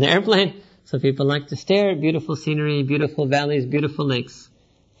from the airplane. So people like to stare at beautiful scenery, beautiful valleys, beautiful lakes.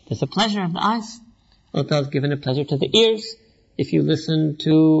 There's a pleasure of the eyes. Allah Ta'ala has given a pleasure to the ears. If you listen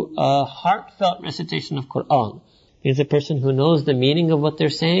to a heartfelt recitation of Qur'an, he's a person who knows the meaning of what they're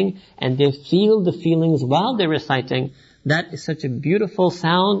saying and they feel the feelings while they're reciting. That is such a beautiful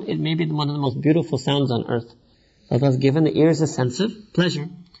sound. It may be one of the most beautiful sounds on earth. Allah has given the ears a sense of pleasure.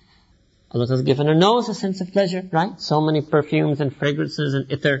 Allah has given our nose a sense of pleasure, right? So many perfumes and fragrances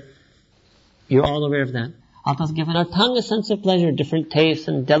and ether. You're all aware of that. Allah has given our tongue a sense of pleasure, different tastes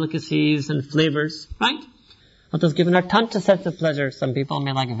and delicacies and flavors, right? Allah has given our tongue a sense of pleasure. Some people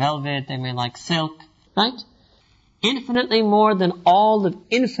may like velvet, they may like silk, right? Infinitely more than all of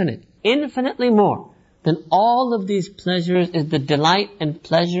infinitely more than all of these pleasures is the delight and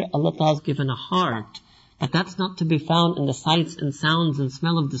pleasure Allah Ta'ala has given a heart. But that's not to be found in the sights and sounds and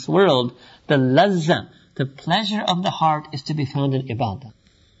smell of this world. The lazza, the pleasure of the heart is to be found in ibadah.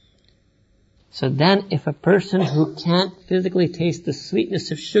 So then if a person who can't physically taste the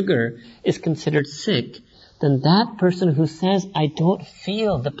sweetness of sugar is considered sick, then that person who says, I don't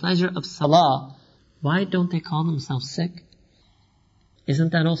feel the pleasure of salah, why don't they call themselves sick?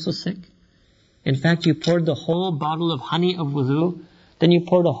 Isn't that also sick? In fact, you poured the whole bottle of honey of wudu, then you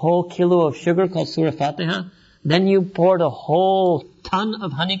poured a whole kilo of sugar called Surah Fatiha, then you poured a whole ton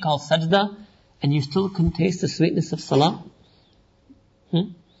of honey called sajda, and you still couldn't taste the sweetness of salah?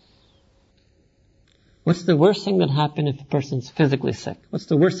 What's the worst thing that happen if a person's physically sick? What's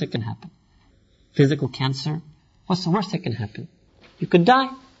the worst that can happen? Physical cancer? What's the worst that can happen? You could die,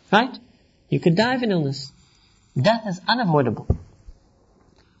 right? You could die of an illness. Death is unavoidable.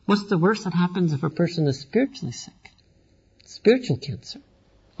 What's the worst that happens if a person is spiritually sick? Spiritual cancer.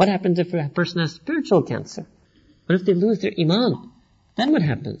 What happens if a person has spiritual cancer? What if they lose their iman? Then what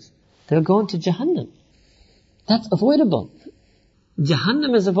happens? They'll go into Jahannam. That's avoidable.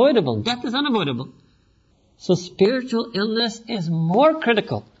 Jahannam is avoidable. Death is unavoidable. So spiritual illness is more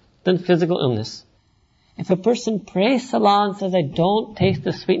critical than physical illness. If a person prays salah and says, I don't taste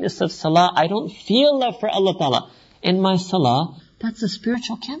the sweetness of salah, I don't feel love for Allah Ta'ala in my salah, that's a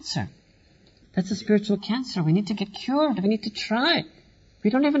spiritual cancer. That's a spiritual cancer. We need to get cured. We need to try.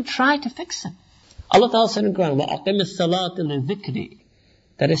 We don't even try to fix it. Allah Ta'ala said in the Quran, وَأَقِمِ الصَّلَاةِ لِذِكْرِ,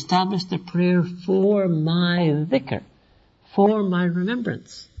 that established the prayer for my dhikr, for my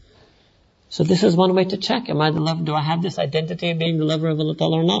remembrance. So this is one way to check. Am I the lover? Do I have this identity of being the lover of Allah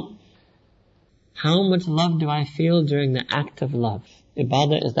Ta'ala or not? How much love do I feel during the act of love?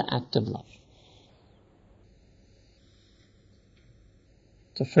 Ibadah is the act of love.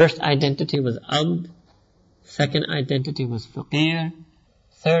 So first identity was abd. Second identity was faqir.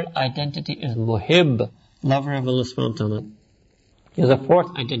 Third identity is muhib, lover of Allah subhanahu wa ta'ala. There's a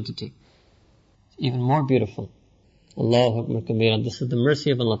fourth identity. It's even more beautiful. Allahu Akbar kabira. This is the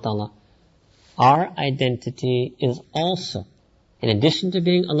mercy of Allah Ta'ala. Our identity is also, in addition to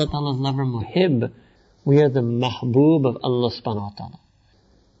being Allah Ta'ala's lover, muhib, we are the mahbub of Allah subhanahu wa ta'ala.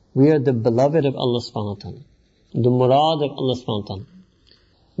 We are the beloved of Allah subhanahu wa ta'ala. The murad of Allah subhanahu wa ta'ala.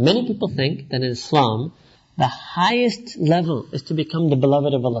 Many people think that in Islam, the highest level is to become the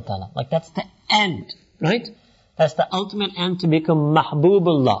beloved of Allah Ta'ala. Like that's the end, right? That's the ultimate end, to become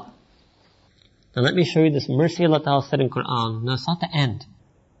mahbubullah. Now let me show you this mercy Allah Ta'ala said in Quran. No, it's not the end.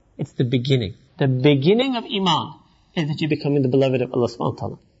 It's the beginning. The beginning of Iman is that you're becoming the beloved of Allah subhanahu wa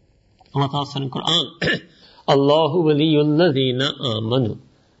ta'ala. Allah Ta'ala said in Quran, Allahu waliyul ladhina amanu.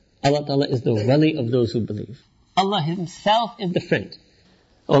 Allah Ta'ala is the wali of those who believe. Allah Himself is the friend.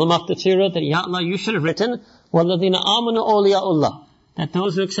 Ulama of Tafsir wrote that, Ya Allah, you should have written, وَالَّذِينَ آمَنُوا أَوْلِيَاءُ اللَّهِ. That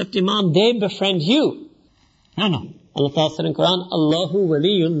those who accept Iman, they befriend you. No. Allah Ta'ala said in Quran, Allahu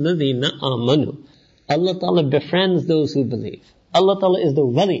waliyul ladhina amanu. Allah Ta'ala befriends those who believe. Allah Ta'ala is the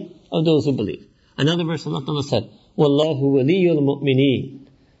wali of those who believe. Another verse Allah Ta'ala said, Wallahu waliyul mu'mineen.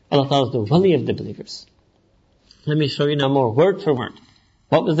 Allah Ta'ala is the wali of the believers. Let me show you now more, word for word.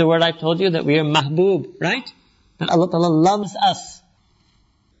 What was the word I told you? That we are mahbub, right? That Allah Ta'ala loves us.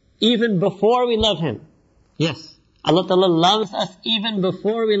 Even before we love Him. Yes. Allah Ta'ala loves us even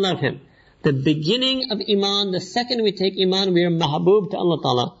before we love Him. The beginning of Iman, the second we take Iman, we are mahbub to Allah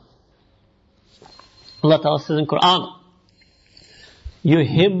Ta'ala. Allah Ta'ala says in Quran,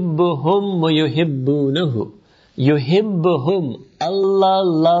 Yuhibbuhum wa yuhibbunahu. Yuhibbuhum. Allah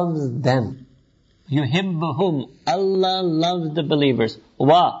loves them. Yuhibbuhum. Allah loves the believers.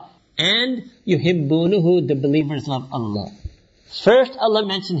 Wa. And yuhibbunahu. The believers love Allah. First Allah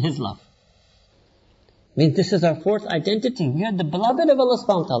mentioned His love. Means this is our fourth identity. We are the beloved of Allah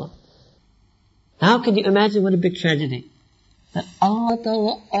subhanahu wa ta'ala. How can you imagine what a big tragedy? That Allah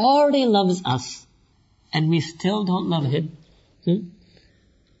Ta'ala already loves us and we still don't love Him.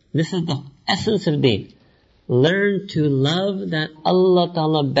 This is the essence of deen. Learn to love that Allah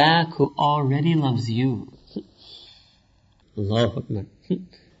Ta'ala back who already loves you. Allahu Akbar.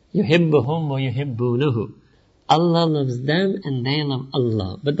 Yuhibbuhum wa yuhibbunahu. Allah loves them and they love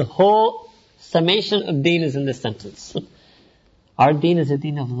Allah. But the whole summation of deen is in this sentence. Our deen is a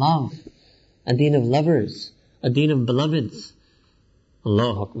deen of love. A deen of lovers. A deen of beloveds.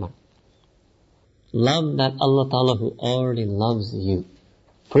 Allahu Akbar. Love that Allah Ta'ala who already loves you.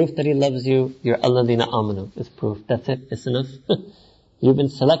 Proof that He loves you, your alladhina amanu is proof. That's it, it's enough. You've been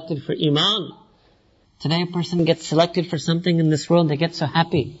selected for Iman. Today a person gets selected for something in this world, they get so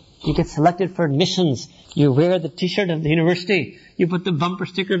happy. You get selected for admissions. You wear the t-shirt of the university. You put the bumper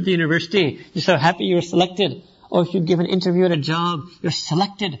sticker of the university. You're so happy you were selected. Or if you give an interview at a job, you're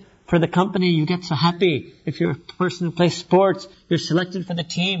selected for the company, you get so happy. If you're a person who plays sports, you're selected for the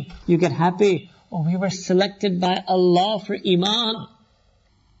team, you get happy. Oh, we were selected by Allah for Iman.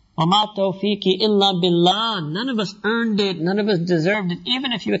 وَمَا تَوْفِيقِ إِلَّا بِاللَّهِ. None of us earned it, none of us deserved it.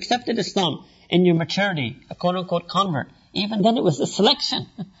 Even if you accepted Islam in your maturity, a quote-unquote convert, even then it was a selection.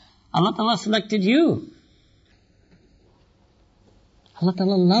 Allah Ta'ala selected you. Allah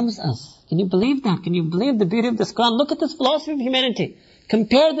Ta'ala loves us. Can you believe that? Can you believe the beauty of this Quran? Look at this philosophy of humanity.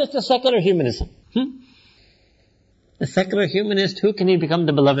 Compare this to secular humanism. The secular humanist, who can he become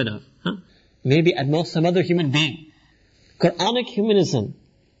the beloved of? Maybe at most some other human being. Quranic humanism,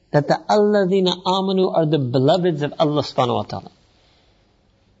 that the alladhina amanu are the beloveds of Allah subhanahu wa ta'ala.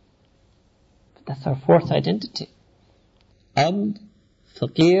 That's our fourth identity. Abd,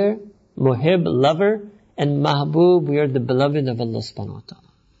 faqir, muhib, lover, and mahbub, we are the beloved of Allah subhanahu wa ta'ala.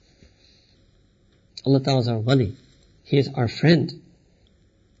 Allah Ta'ala is our wali. He is our friend.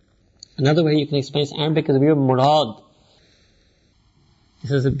 Another way you can explain this in Arabic is we are murad.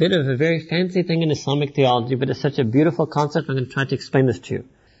 This is a bit of a very fancy thing in Islamic theology, but it's such a beautiful concept, I'm going to try to explain this to you.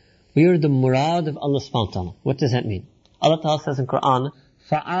 We are the murad of Allah subhanahu wa ta'ala. What does that mean? Allah Ta'ala says in Quran,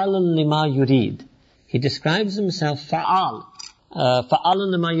 فَعَالٌ لِمَا يُرِيد. He describes Himself fa'al.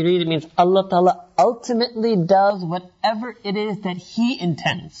 Fa'alun lima yurid, it means Allah Ta'ala ultimately does whatever it is that He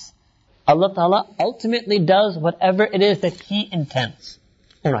intends. Allah Ta'ala ultimately does whatever it is that He intends.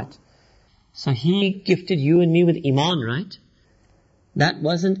 Alright. So He gifted you and me with Iman, right? That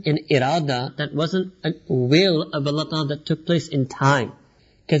wasn't an irada, that wasn't a will of Allah Ta'ala that took place in time.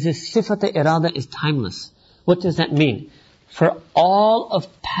 Because His sifat irada is timeless. What does that mean? For all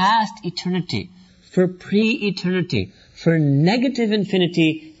of past eternity, for pre-eternity, for negative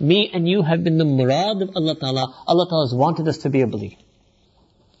infinity, me and you have been the murad of Allah Ta'ala. Allah Ta'ala has wanted us to be a believer.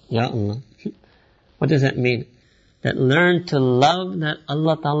 Ya Allah. What does that mean? That learn to love that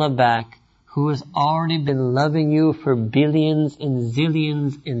Allah Ta'ala back, who has already been loving you for billions and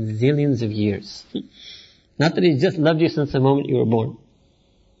zillions of years. Not that He just loved you since the moment you were born.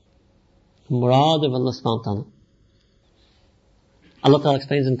 Murad of Allah subhanahu wa ta'ala. Allah Ta'ala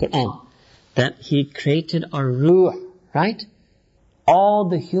explains in Quran that He created our ruh, right? All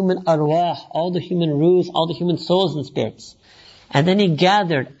the human arwah, all the human ruhs, all the human souls and spirits. And then He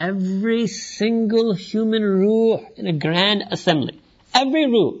gathered every single human ruh in a grand assembly. Every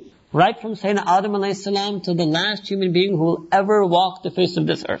ruh. Right from Sayyidina Adam alayhi salam to the last human being who will ever walk the face of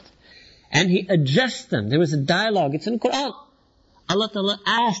this earth. And He addressed them. There was a dialogue. It's in Quran. Allah Ta'ala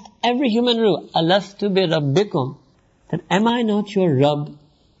asked every human ruh, Alastu bi rabbikum? That am I not your Rabb?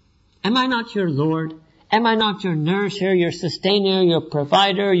 Am I not your Lord? Am I not your nourisher, your sustainer, your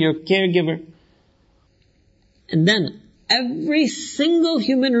provider, your caregiver? And then every single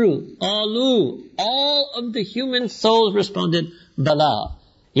human ruh, all of the human souls responded, Bala.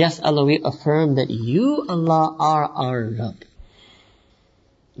 Yes, Allah, we affirm that you, Allah, are our Rabb.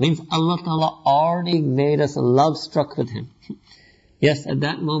 Means Allah Ta'ala already made us love-struck with Him. Yes, at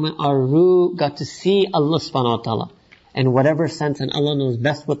that moment our ruh got to see Allah subhanahu wa ta'ala. In whatever sense, and Allah knows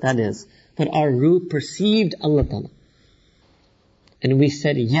best what that is. But our ruh perceived Allah Ta'ala. And we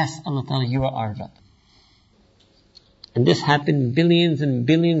said, yes, Allah Ta'ala, you are our Rabb. And this happened billions and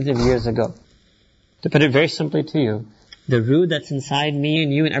billions of years ago. To put it very simply to you, the ruh that's inside me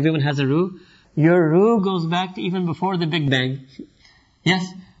and you and everyone has a ruh, your ruh goes back to even before the Big Bang. Yes,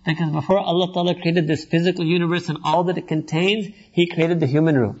 because before Allah Ta'ala created this physical universe and all that it contains, He created the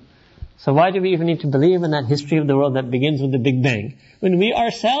human ruh. So why do we even need to believe in that history of the world that begins with the Big Bang? When we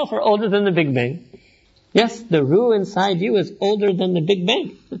ourselves are older than the Big Bang. Yes, the ruh inside you is older than the Big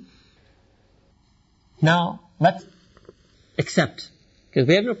Bang. Now, let's accept. Because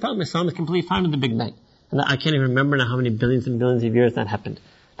we have no problem. Islam is completely fine with the Big Bang. And I can't even remember now how many billions and billions of years that happened.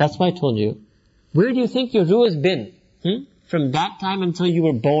 That's why I told you. Where do you think your ruh has been? From that time until you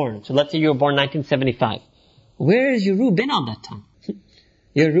were born. So let's say you were born 1975. Where has your ruh been all that time?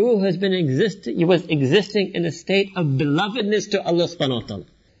 Your ruh has been was existing in a state of belovedness to Allah subhanahu wa ta'ala.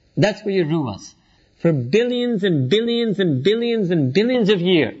 That's where your ruh was. For billions and billions and billions and billions of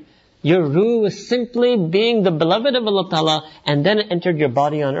years, your ruh was simply being the beloved of Allah ta'ala, and then it entered your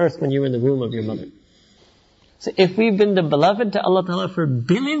body on earth when you were in the womb of your mother. So if we've been the beloved to Allah ta'ala for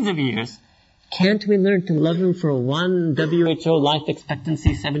billions of years, can't we learn to love Him for one WHO life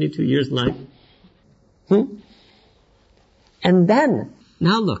expectancy, 72 years life? And then,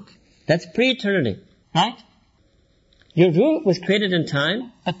 now look, that's pre-eternity, right? Your ruh was created in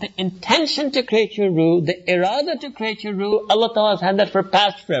time, but the intention to create your ruh, the irada to create your ruh, Allah Ta'ala has had that for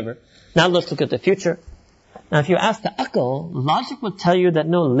past forever. Now let's look at the future. Now if you ask the aql, logic will tell you that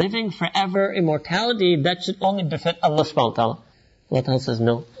no, living forever, immortality, that should only befit Allah subhanahu wa ta'ala. Allah Ta'ala says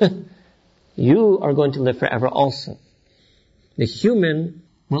no. You are going to live forever also. The human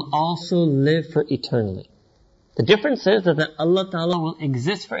will also live for eternally. The difference is that Allah Ta'ala will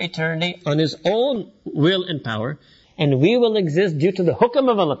exist for eternity on His own will and power, and we will exist due to the hukam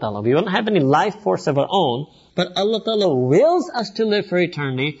of Allah Ta'ala. We won't have any life force of our own, but Allah Ta'ala wills us to live for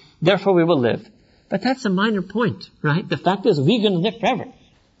eternity, therefore we will live. But that's a minor point, right? The fact is we're going to live forever.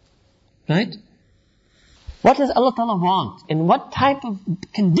 Right? What does Allah Ta'ala want? In what type of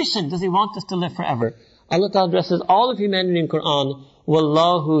condition does He want us to live forever? Allah Ta'ala addresses all of humanity in Quran,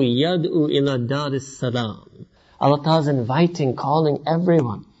 Wallahu yad'u ila daris salam. Allah Ta'ala is inviting, calling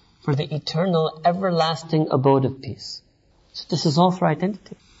everyone for the eternal, everlasting abode of peace. So this is all for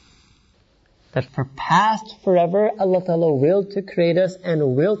identity. That for past, forever, Allah Ta'ala willed to create us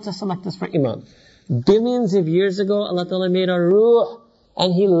and willed to select us for Iman. Billions of years ago, Allah Ta'ala made our ruh,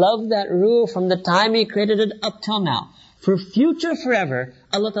 and He loved that ruh from the time He created it up till now. For future forever,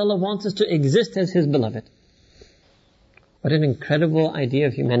 Allah Ta'ala wants us to exist as His beloved. What an incredible idea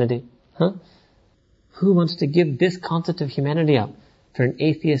of humanity. Huh? Who wants to give this concept of humanity up for an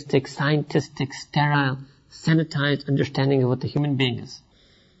atheistic, scientistic, sterile, sanitized understanding of what the human being is?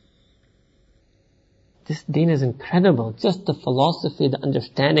 This deen is incredible. Just the philosophy, the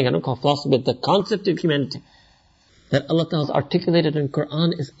understanding, I don't call philosophy, but the concept of humanity that Allah Ta'ala has articulated in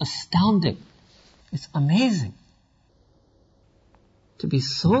Quran is astounding. It's amazing. To be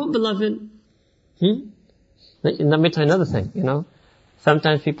so beloved. Let me tell you another thing,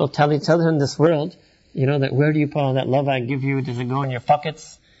 Sometimes people tell each other in this world, that where do you put all that love I give you? Does it go in your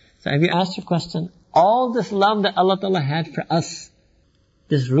pockets? So have you asked your question? All this love that Allah Ta'ala had for us,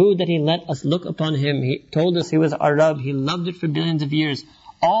 this ruh that He let us look upon Him, He told us He was our Rabb, He loved it for billions of years.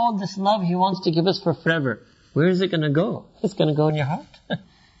 All this love He wants to give us for forever. Where is it going to go? It's going to go in your heart.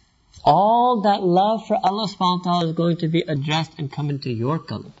 All that love for Allah subhanahu wa ta'ala is going to be addressed and come into your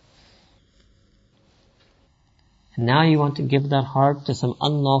qalb. And now you want to give that heart to some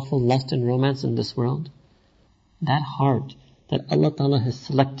unlawful lust and romance in this world? That heart that Allah Ta'ala has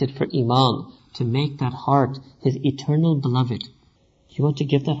selected for Iman, to make that heart His eternal beloved. You want to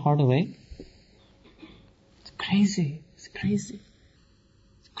give that heart away? It's crazy. It's crazy.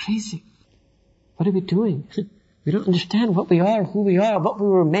 It's crazy. What are we doing? We don't understand what we are, who we are, what we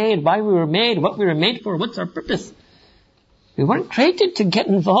were made, why we were made, what we were made for, what's our purpose. We weren't created to get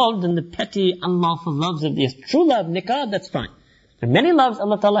involved in the petty, unlawful loves of this. True love, nikah, that's fine. There are many loves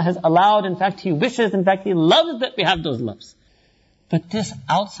Allah Ta'ala has allowed. In fact, He wishes, in fact, He loves that we have those loves. But this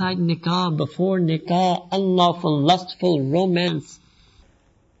outside nikah, before nikah, unlawful, lustful romance,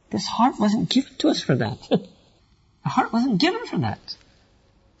 this heart wasn't given to us for that. The heart wasn't given for that.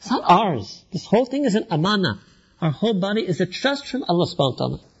 It's not ours. This whole thing is an amana. Our whole body is a trust from Allah subhanahu wa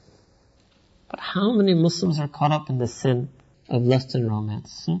ta'ala. But how many Muslims are caught up in the sin of lust and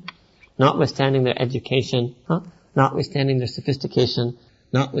romance? Notwithstanding their education, notwithstanding their sophistication,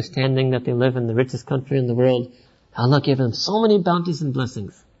 notwithstanding that they live in the richest country in the world, Allah gave them so many bounties and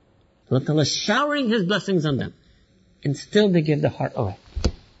blessings. Allah Ta'ala showering His blessings on them. And still they give their heart away.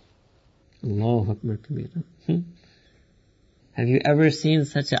 Allahu Akbar Kabira. Have you ever seen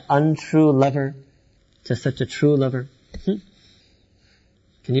such an untrue lover to such a true lover?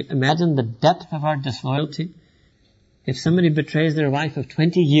 Can you imagine the depth of our disloyalty? If somebody betrays their wife of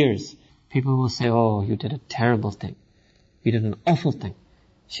 20 years, people will say, oh, you did a terrible thing. You did an awful thing.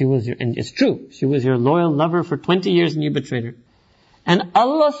 And it's true, she was your loyal lover for 20 years and you betrayed her. And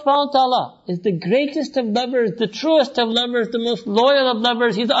Allah subhanahu wa ta'ala is the greatest of lovers, the truest of lovers, the most loyal of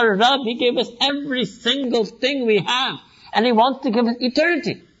lovers. He's our Rabb. He gave us every single thing we have. And He wants to give us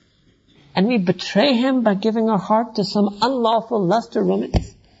eternity. And we betray Him by giving our heart to some unlawful lust or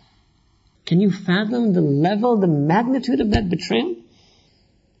romance. Can you fathom the level, the magnitude of that betrayal?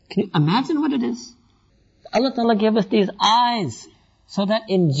 Can you imagine what it is? Allah Ta'ala gave us these eyes so that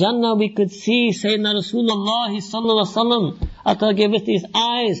in Jannah we could see Sayyidina Rasulullah sallallahu alaihi wasallam. Allah Ta'ala gave us these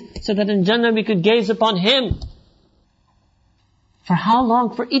eyes so that in Jannah we could gaze upon Him. For how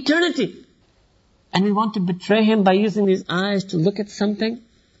long? For eternity. And we want to betray Him by using these eyes to look at something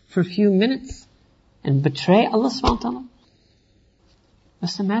for a few minutes and betray Allah subhanahu wa ta'ala.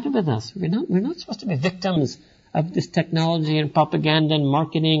 What's the matter with us? We're not supposed to be victims of this technology and propaganda and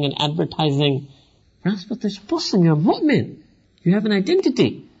marketing and advertising. We're not supposed to be Muslim. You're a mu'min. You have an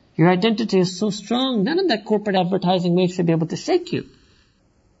identity. Your identity is so strong, none of that corporate advertising may should be able to shake you.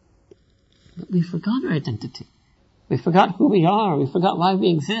 But we forgot our identity. We forgot who we are. We forgot why we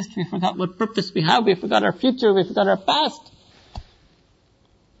exist. We forgot what purpose we have. We forgot our future. We forgot our past.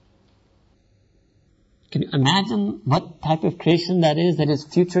 Can you imagine what type of creation that is? That its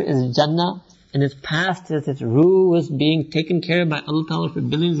future is Jannah and its past is its ruh was being taken care of by Allah Ta'ala for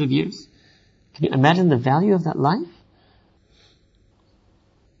billions of years. Can you imagine the value of that life?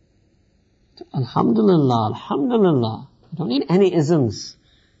 Alhamdulillah, Alhamdulillah. We don't need any isms.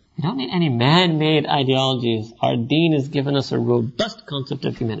 We don't need any man-made ideologies. Our deen has given us a robust concept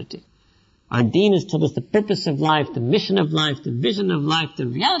of humanity. Our deen has told us the purpose of life, the mission of life, the vision of life, the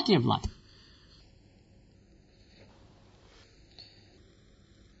reality of life.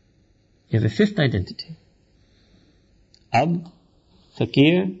 You have a fifth identity. Abd,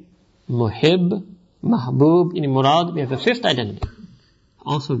 Fakir, Muhib, Mahbub, Murad. We have a fifth identity.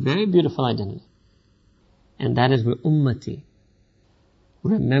 Also a very beautiful identity. And that is we're ummati.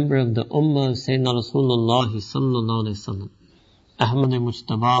 We're a member of the ummah of Sayyidina Rasulullah sallallahu alayhi wa sallam. Ahmad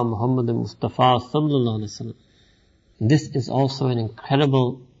al-Mujtaba, Muhammad al-Mustafa sallallahu alayhi wa sallam. This is also an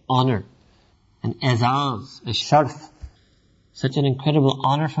incredible honor, an azaz, a sharf. Such an incredible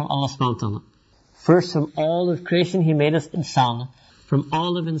honor from Allah subhanahu wa ta'ala. First, from all of creation, He made us insan. From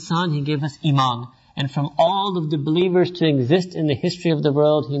all of insan, He gave us iman. And from all of the believers to exist in the history of the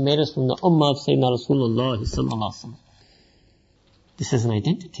world, He made us from the ummah of Sayyidina Rasulullah sallallahu alaihi wasallam. This is an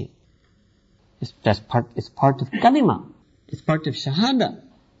identity. It's part of kalima. It's part of shahada.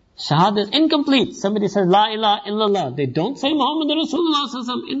 Shahada is incomplete. Somebody says La ilaha illallah. They don't say Muhammad Rasulullah sallallahu alaihi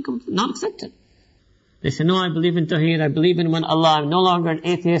wasallam. Incomplete, not accepted. They say, no, I believe in Tawheed, I believe in one Allah, I'm no longer an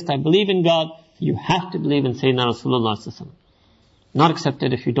atheist, I believe in God. You have to believe in Sayyidina Rasulullah sallallahu alaihi wasallam. Not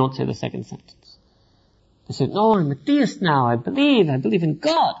accepted if you don't say the second sentence. They say, no, I'm a theist now, I believe in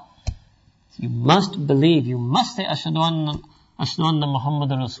God. You must believe, you must say, Ashhadu anna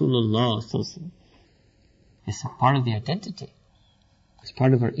Muhammadan Rasulullah sallallahu alaihi wasallam. It's a part of the identity. It's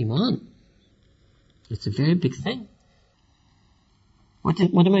part of our iman. It's a very big thing. What do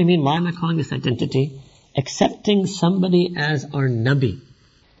I mean? Why am I calling this identity? Accepting somebody as our Nabi.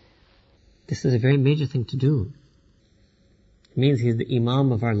 This is a very major thing to do. It means He's the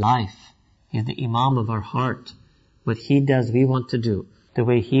Imam of our life. He's the Imam of our heart. What He does, we want to do. The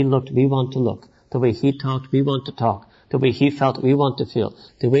way He looked, we want to look. The way He talked, we want to talk. The way He felt, we want to feel.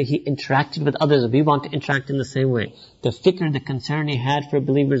 The way He interacted with others, we want to interact in the same way. The fikr, the concern He had for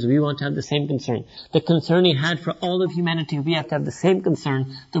believers, we want to have the same concern. The concern He had for all of humanity, we have to have the same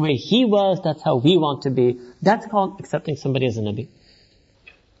concern. The way He was, that's how we want to be. That's called accepting somebody as a Nabi.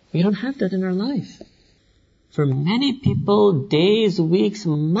 We don't have that in our life. For many people, days, weeks,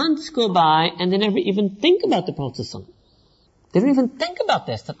 months go by and they never even think about the Prophet ﷺ. They don't even think about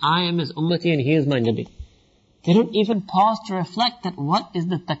this, that I am His ummati and He is my Nabi. They don't even pause to reflect that what is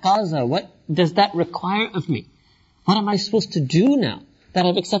the taqaza, what does that require of me? What am I supposed to do now that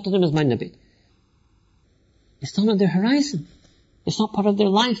I've accepted Him as my Nabi? It's not on their horizon. It's not part of their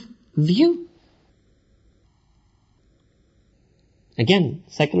life view. Again,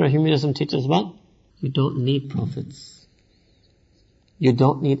 secular humanism teaches what? You don't need prophets. You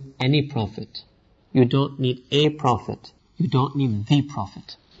don't need any prophet. You don't need a prophet. You don't need the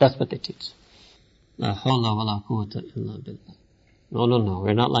prophet. That's what they teach. La hawla wa la quwwata illa billah. No.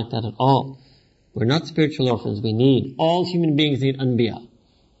 We're not like that at all. We're not spiritual orphans. All human beings need anbiya.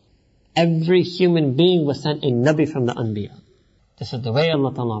 Every human being was sent a nabi from the anbiya. This is the way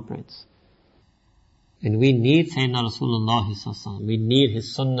Allah Ta'ala operates. And we need Sayyidina Rasulullah sallallahu. We need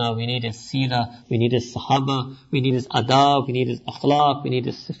his sunnah, we need his seerah, we need his sahaba, we need his adab, we need his akhlaq, we need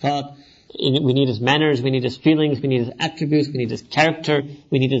his sifat, we need his manners, we need his feelings, we need his attributes, we need his character,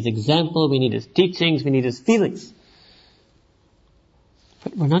 we need his example, we need his teachings, we need his feelings.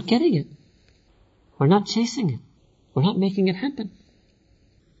 But we're not getting it. We're not chasing it. We're not making it happen.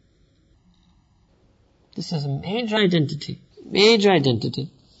 This is a major identity. Major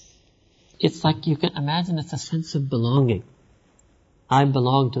identity. It's like you can imagine it's a sense of belonging. I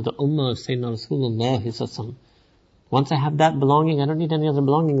belong to the ummah of Sayyidina Rasulullah. Once I have that belonging, I don't need any other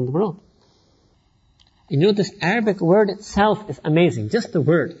belonging in the world. You know, this Arabic word itself is amazing. Just the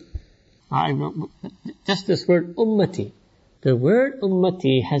word. Just this word ummati. The word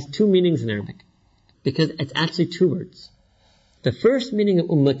ummati has two meanings in Arabic. Because it's actually two words. The first meaning of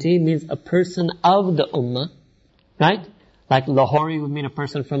ummati means a person of the ummah. Right? Like Lahori would mean a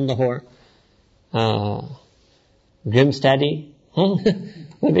person from Lahore. Grimstadi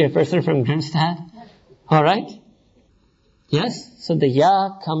would be a person from Grimstad. Alright? Yes? So the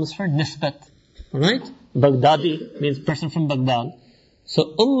ya comes for nisbat. Alright? Baghdadi means person from Baghdad.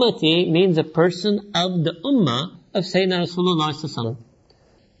 So ummati means a person of the ummah of Sayyidina Rasulullah sallallahu.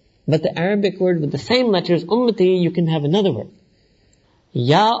 But the Arabic word with the same letters, ummati, you can have another word.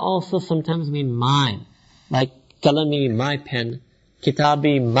 Ya also sometimes mean mine. Like kalami, my pen.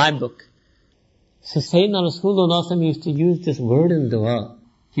 Kitabi, my book. So Sayyidina Rasulullah used to use this word in dua.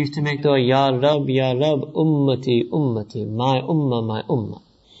 He used to make dua, Ya Rab, ummati, ummati, my ummah, my ummah.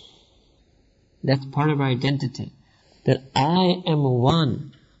 That's part of our identity. That I am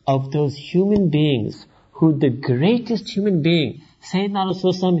one of those human beings who the greatest human being, Sayyidina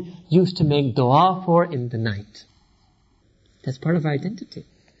Rasulullah, used to make dua for in the night. That's part of our identity.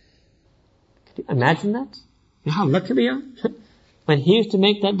 Can you imagine that? You know how lucky we are? When he used to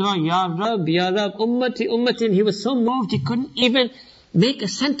make that dua, Ya Rab, ummati, ummati, and he was so moved he couldn't even make a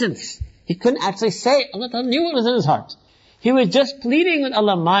sentence. He couldn't actually say, Allah Ta'ala knew what was in his heart. He was just pleading with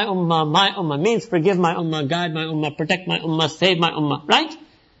Allah, my ummah, means forgive my ummah, guide my ummah, protect my ummah, save my ummah, right?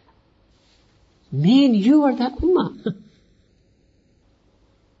 Me and you are that ummah.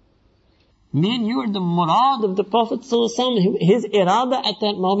 Me and you are the murad of the Prophet ﷺ. His irada at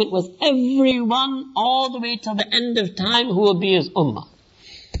that moment was everyone all the way till the end of time who will be his ummah.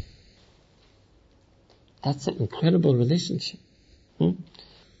 That's an incredible relationship.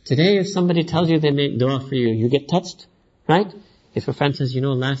 Today if somebody tells you they make dua for you, you get touched, right? If a friend says,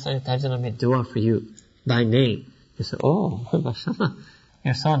 last night I made dua for you by name. You say, oh, mashallah,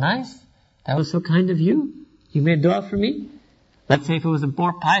 you're so nice. That was so kind of you. You made dua for me. Let's say if it was a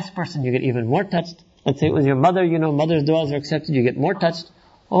more pious person, you get even more touched. Let's say it was your mother, mother's du'as are accepted, you get more touched.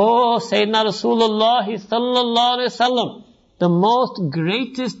 Oh, Sayyidina Rasulullah sallallahu alayhi wasallam, the most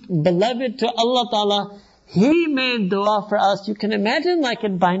greatest beloved to Allah Ta'ala, he made dua for us. You can imagine like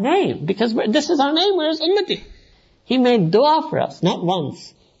it by name, because this is our name, we're his ummati. He made dua for us, not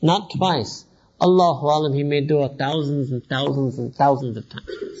once, not twice. Allahu alam, he made dua thousands and thousands and thousands of times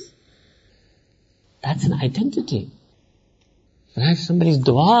for us. That's an identity. I have somebody's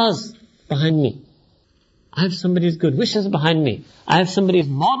du'as behind me. I have somebody's good wishes behind me. I have somebody's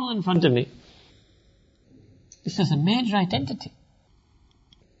model in front of me. This is a major identity.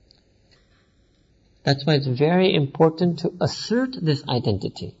 That's why it's very important to assert this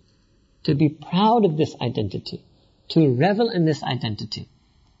identity, to be proud of this identity, to revel in this identity.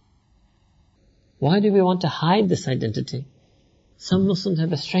 Why do we want to hide this identity? Some Muslims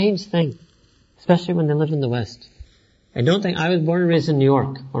have a strange thing, especially when they live in the West. I was born and raised in New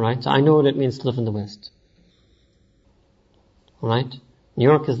York, alright? So I know what it means to live in the West. Alright? New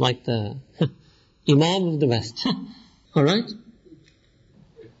York is like the Imam of the West. Alright?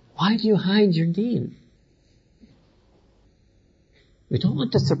 Why do you hide your deen? We don't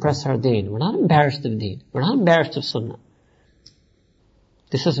want to suppress our deen. We're not embarrassed of deen. We're not embarrassed of sunnah.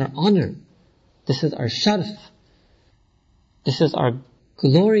 This is our honor. This is our sharaf. This is our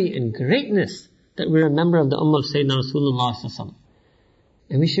glory and greatness that we're a member of the ummah of Sayyidina Rasulullah sallallahu alaihi wasallam.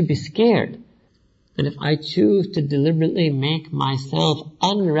 And we should be scared that if I choose to deliberately make myself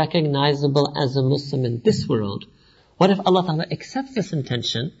unrecognizable as a Muslim in this world, what if Allah Ta'ala accepts this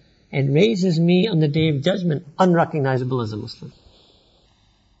intention and raises me on the Day of Judgment unrecognizable as a Muslim?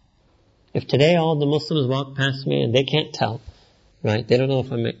 If today all the Muslims walk past me and they can't tell, right? They don't know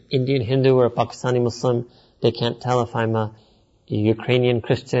if I'm an Indian Hindu or a Pakistani Muslim. They can't tell if I'm a Ukrainian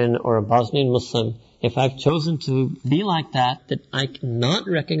Christian or a Bosnian Muslim. If I've chosen to be like that I cannot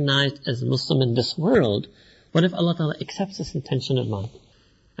recognize as a Muslim in this world, what if Allah Ta'ala accepts this intention of mine?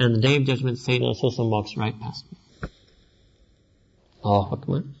 And the Day of Judgment, Sayyidina Rasulullah walks right past me. Allahu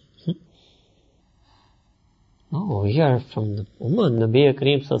Akbar. No, we are from the Ummah. Nabi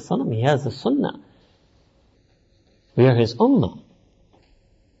Kareem Sallallahu Alaihi Wasallam, he has the Sunnah. We are his Ummah.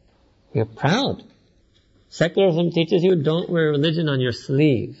 We are proud. Secularism teaches you don't wear religion on your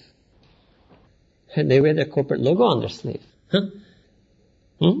sleeve. And they wear their corporate logo on their sleeve.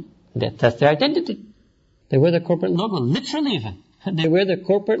 That's their identity. They wear their corporate logo, literally even. They wear their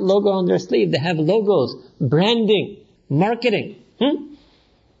corporate logo on their sleeve. They have logos, branding, marketing. And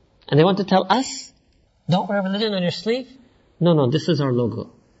they want to tell us, don't wear religion on your sleeve? No, this is our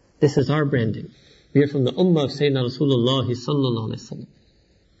logo. This is our branding. We are from the Ummah of Sayyidina Rasulullah Sallallahu Alaihi Wasallam.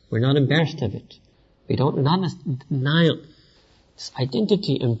 We're not embarrassed of it. We don't deny this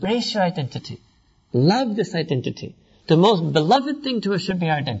identity. Embrace your identity. Love this identity. The most beloved thing to us should be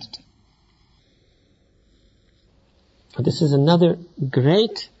our identity. This is another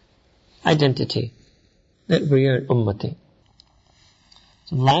great identity that we are ummati.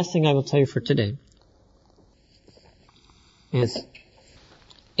 So the last thing I will tell you for today is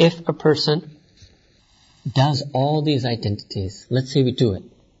if a person does all these identities, let's say we do it.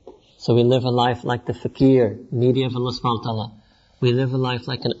 So we live a life like the fakir, needy of Allah subhanahu wa ta'ala. We live a life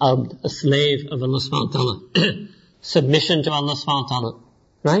like an abd, a slave of Allah subhanahu wa ta'ala. Submission to Allah subhanahu wa ta'ala.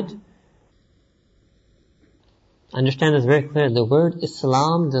 Right? Understand this very clearly. The word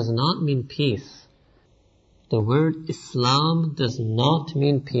Islam does not mean peace. The word Islam does not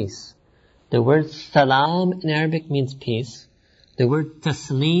mean peace. The word salam in Arabic means peace. The word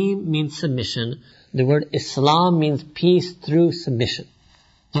taslim means submission. The word Islam means peace through submission.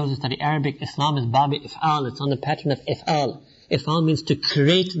 Those who study Arabic, Islam is babi if'al. It's on the pattern of if'al. If'al means to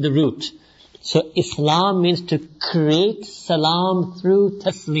create the root. So Islam means to create salam through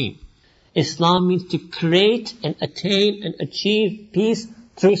taslim. Islam means to create and attain and achieve peace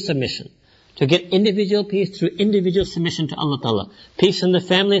through submission. To get individual peace through individual submission to Allah Ta'ala. Peace in the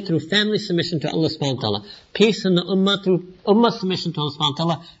family through family submission to Allah Subhanahu Wa Ta'ala. Peace in the ummah through ummah submission to Allah Subhanahu Wa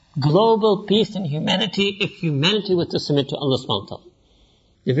Ta'ala. Global peace in humanity if humanity was to submit to Allah Subhanahu Wa Ta'ala.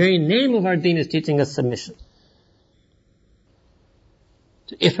 The very name of our deen is teaching us submission.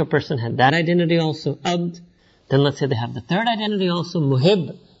 So if a person had that identity also, abd, then let's say they have the third identity also,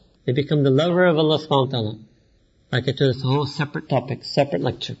 muhib. They become the lover of Allah subhanahu wa ta'ala. Like I told you, it's a whole separate topic, separate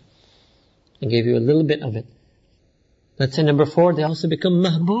lecture. I gave you a little bit of it. Let's say number 4, they also become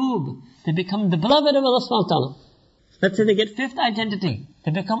mahboob. They become the beloved of Allah subhanahu wa ta'ala. Let's say they get 5th identity.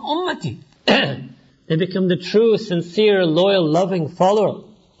 They become ummati. They become the true, sincere, loyal, loving follower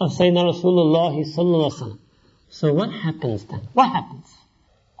of Sayyidina Rasulullah sallallahu alaihi wasallam. So what happens then? What happens?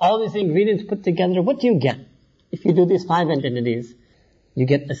 All these ingredients put together, what do you get? If you do these 5 identities, you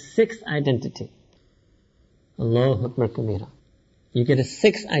get a 6th identity. Allahu Akbar Kabira. You get a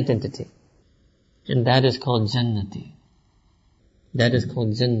 6th identity. And that is called Jannati. That is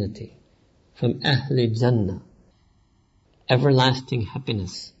called Jannati. From Ahli Jannah. Everlasting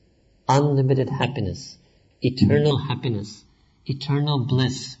happiness. Unlimited happiness. Eternal happiness. Eternal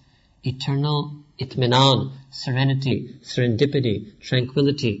bliss. Eternal itminan. Serenity. Serendipity.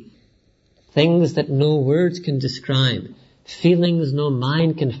 Tranquility. Things that no words can describe. Feelings no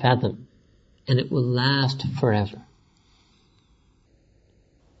mind can fathom. And it will last forever.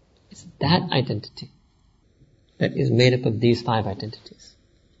 It's that identity that is made up of these 5 identities.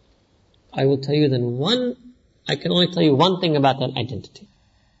 I will tell you then I can only tell you one thing about that identity.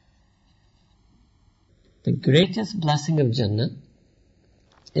 The greatest blessing of Jannah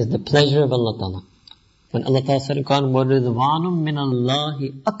is the pleasure of Allah Ta'ala. When Allah Ta'ala said in Quran, وَرِضْوَانٌ مِّنَ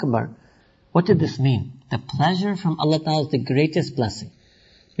اللَّهِ أَكْبَرُ. What did this mean? The pleasure from Allah Ta'ala is the greatest blessing.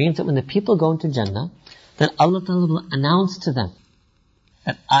 It means that when the people go into Jannah, then Allah Ta'ala will announce to them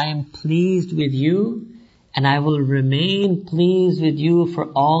that I am pleased with you and I will remain pleased with you for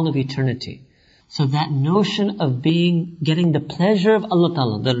all of eternity. So that notion of getting the pleasure of Allah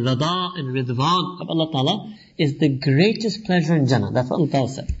Ta'ala, the rada and ridwan of Allah Ta'ala, is the greatest pleasure in Jannah. That's what Allah Ta'ala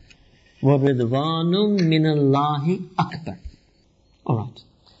said. وَرِضْوَانٌ مِّنَ اللَّهِ أَكْبَرُ. Alright.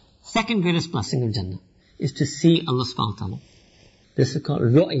 Second greatest blessing of Jannah is to see Allah subhanahu wa ta'ala. This is called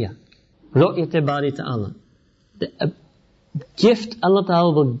ru'ya. Ru'yat bari ta'ala. The gift, Allah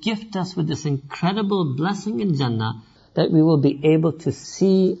Ta'ala will gift us with this incredible blessing in Jannah that we will be able to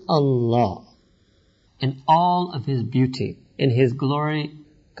see Allah in all of His beauty, in His glory,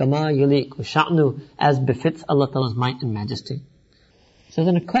 Kama yuliku sha'nu, as befits Allah Ta'ala's might and majesty. So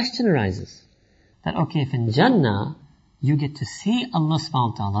then a question arises, that okay, if in Jannah, you get to see Allah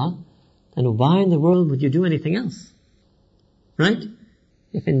subhanahu wa ta'ala, then why in the world would you do anything else? Right?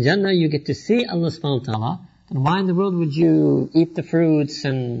 If in Jannah you get to see Allah subhanahu wa ta'ala, then why in the world would you eat the fruits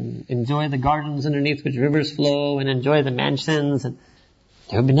and enjoy the gardens underneath which rivers flow and enjoy the mansions? And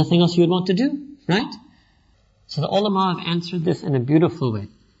there would be nothing else you would want to do, right? So the ulama have answered this in a beautiful way.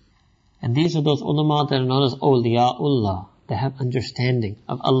 And these are those ulama that are known as awliyaullah. They have understanding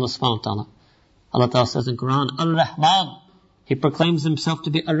of Allah subhanahu wa ta'ala. Allah Ta'ala says in Quran, Ar-Rahman. He proclaims himself to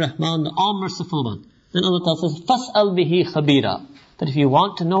be Ar-Rahman, the all-merciful one. Then Allah Ta'ala says, Fas'al bihi khabira. That if you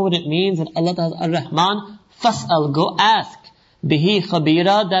want to know what it means that Allah Ta'ala is Ar-Rahman, Fas'al, go ask. Bihi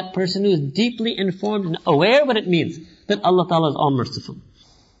khabira, that person who is deeply informed and aware what it means, that Allah Ta'ala is all-merciful.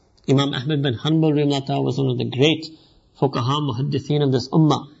 Imam Ahmad bin Hanbal rahimahullah was one of the great fuqaha muhaddithin of this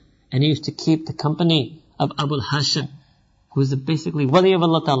ummah. And he used to keep the company of Abu Hashim, who was basically wali of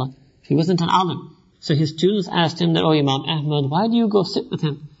Allah Ta'ala. He wasn't an alim. So his students asked him that, oh Imam Ahmad, why do you go sit with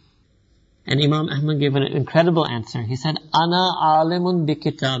him? And Imam Ahmad gave an incredible answer. He said, Ana alimun bi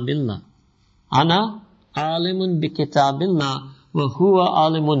kitabillah. Ana alimun bi kitabillah wa huwa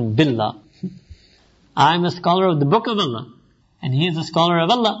alimun billah. I'm a scholar of the book of Allah. And he is a scholar of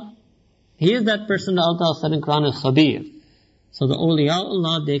Allah. He is that person that Allah said in Quran al-Khabir. So the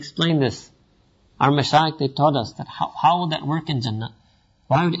awliyaullah, they explain this. Our mashayikh, they taught us that how will that work in Jannah?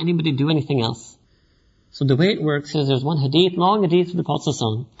 Why would anybody do anything else? So the way it works is there's one hadith, long hadith of the Prophet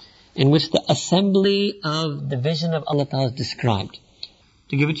ﷺ, in which the assembly of the vision of Allah Ta'ala is described.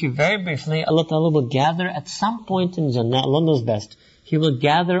 To give it to you very briefly, Allah Ta'ala will gather at some point in Jannah, Allah knows best, He will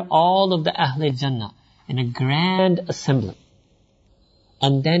gather all of the Ahl Jannah in a grand assembly.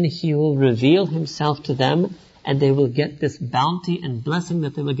 And then He will reveal Himself to them, and they will get this bounty and blessing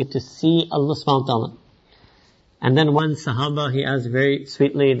that they will get to see Allah subhanahu wa ta'ala. And then one Sahaba, he asked very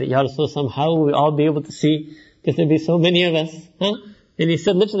sweetly that, Ya Rasulullah, how will we all be able to see? Because there will be so many of us. Huh? And he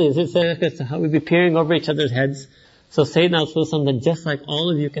said literally, how will we be peering over each other's heads? So Sayyidina Rasulullah, that just like all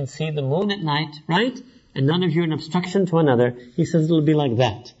of you can see the moon at night, right? And none of you are an obstruction to another, he says it will be like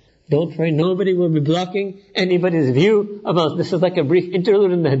that. Don't worry, nobody will be blocking anybody's view of us. This is like a brief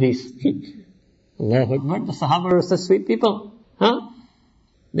interlude in the hadith. Allahu Akbar, the Sahaba were such sweet people. Huh?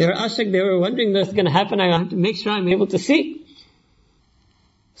 They were ashak, they were wondering what's going to happen, I have to make sure I'm able to see.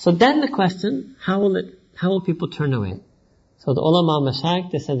 So then the question, how will people turn away? So the ulama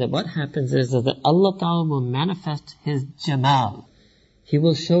mashayikh, they said that what happens is that Allah Ta'ala will manifest His jamal. He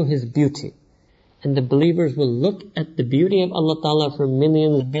will show His beauty. And the believers will look at the beauty of Allah Ta'ala for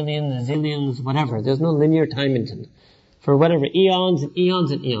millions, billions, zillions, whatever. There's no linear time in Jannah. For whatever, eons and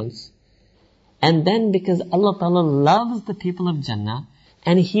eons and eons. And then because Allah Ta'ala loves the people of Jannah,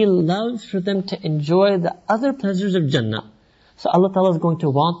 and He loves for them to enjoy the other pleasures of Jannah, so Allah Ta'ala is going to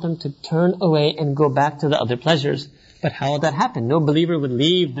want them to turn away and go back to the other pleasures. But how would that happen? No believer would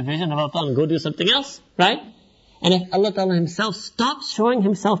leave the vision of Allah Ta'ala and go do something else, right? And if Allah Ta'ala Himself stops showing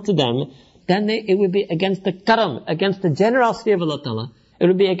Himself to them, then it would be against the karam, against the generosity of Allah Ta'ala. It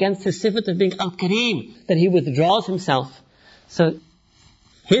would be against His sifat of being al-kareem, that He withdraws Himself. So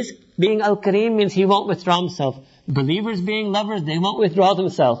His being al-kareem means He won't withdraw Himself. Believers being lovers, they won't withdraw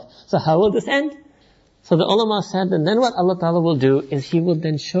themselves. So how will this end? So the ulama said, and then what Allah Ta'ala will do is He will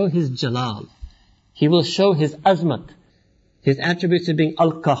then show His jalal. He will show His azmat. His attributes of being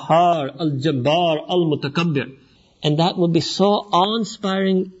al-kahar, al-jabbar, al-mutakabbir. And that will be so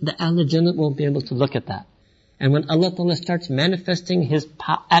awe-inspiring, the Ahl Jannah won't be able to look at that. And when Allah Ta'ala starts manifesting His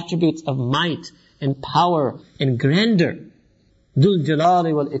attributes of might and power and grandeur, Dhul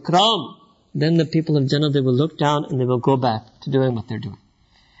Jalali wal Ikram, then the people of Jannah, they will look down and they will go back to doing what they're doing.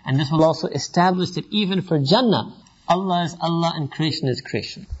 And this will also establish that even for Jannah, Allah is Allah and creation is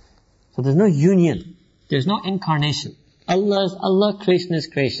creation. So there's no union. There's no incarnation. Allah is Allah, creation is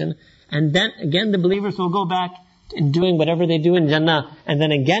creation. And then again the believers will go back in doing whatever they do in Jannah. And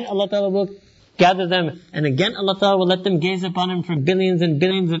then again Allah Ta'ala will gather them. And again Allah Ta'ala will let them gaze upon Him for billions and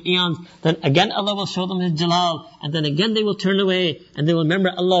billions of eons. Then again Allah will show them His jalal. And then again they will turn away. And they will remember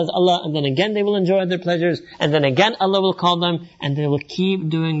Allah is Allah. And then again they will enjoy their pleasures. And then again Allah will call them. And they will keep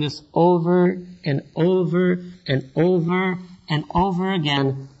doing this over and over and over and over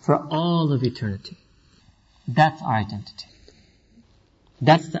again for all of eternity. That's our identity.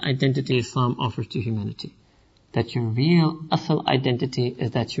 That's the identity Islam offers to humanity. That your real asal identity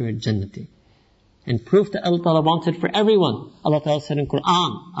is that you are Jannati. And proof that Allah Ta'ala wants it for everyone. Allah Ta'ala said in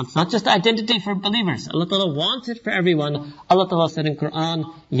Quran, it's not just identity for believers. Allah Ta'ala wants it for everyone. Allah Ta'ala said in Quran,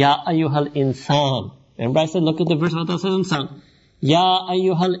 Ya ayyuhal insan. Remember I said, look at the verse Allah Ta'ala says insan. Ya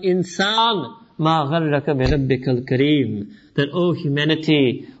ayyuhal insan, ma gharraka bi rabbikal kareem. That, oh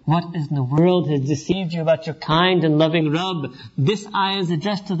humanity, what in the world has deceived you about your kind and loving Rabb? This ayah is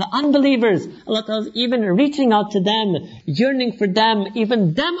addressed to the unbelievers. Allah Ta'ala is even reaching out to them, yearning for them.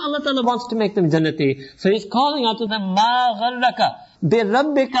 Even them Allah Ta'ala wants to make them Jannati. So He's calling out to them, ma gharraka bi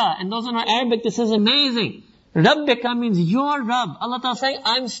rabbika. And those in our Arabic, this is amazing. Rabbika means your Rabb. Allah Ta'ala is saying,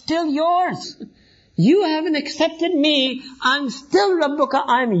 I'm still yours. You haven't accepted me. I'm still Rabbuka.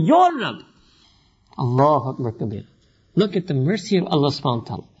 I'm your Rabb. Allahu Akbar Kabir. Look at the mercy of Allah subhanahu wa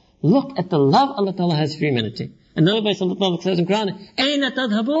ta'ala. Look at the love Allah ta'ala has for humanity. Another place Allah ta'ala says in Quran, Aina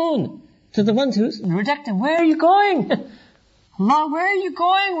tadhabun? To the ones who reject Him, where are you going? Allah, where are you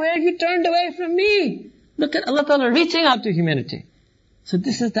going? Where have you turned away from me? Look at Allah ta'ala reaching out to humanity. So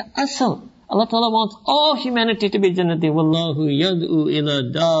this is the asal. Allah ta'ala wants all humanity to be Jannati. Wallahu yad'u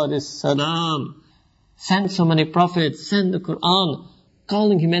ila daris salam. Send so many prophets, send the Quran,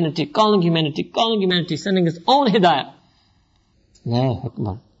 calling humanity, sending His own hidayah. Allahu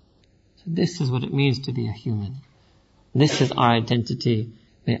Akbar. So this is what it means to be a human. This is our identity.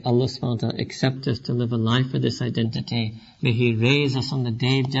 May Allah subhanahu wa ta'ala accept us to live a life with this identity. May He raise us on the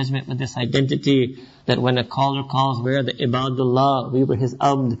day of judgment with this identity. That when a caller calls, we are the ibadullah, we were his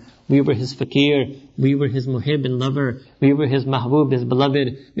abd, we were his fakir, we were his muhib and lover, we were his mahbub, his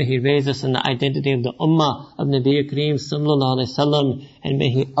beloved. May He raise us in the identity of the ummah of Nabi Kareem sallallahu alayhi wa sallam. And may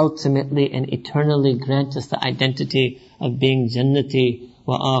He ultimately and eternally grant us the identity of being Jannati.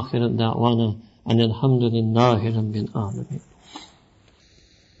 Wa akhirat da'wana and alhamdulillahi rabbil alameen.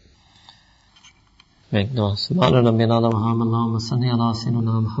 Make dua. Subhana rabbina Allahumma salli ala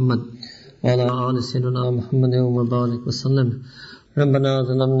sayyidina Muhammad wa ala ali sayyidina Muhammad wa barik wa sallam. ربنا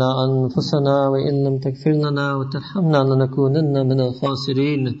ظلمنا أنفسنا وإن لم تغفر لنا وترحمنا لنكونن من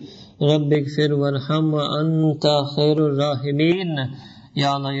الخاسرين رب اغفر وارحم وأنت خير الراحمين.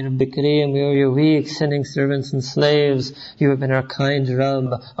 Ya Allah, Ya Rabbi Kareem, we are your weak, sinning servants and slaves. You have been our kind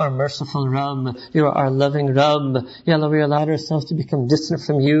Rabb, our merciful Rabb. You are our loving Rabb. Ya Allah, we allowed ourselves to become distant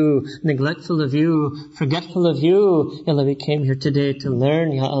from You, neglectful of You, forgetful of You. Ya Allah, we came here today to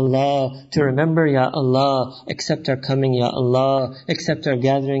learn, Ya Allah, to remember, Ya Allah. Accept our coming, Ya Allah. Accept our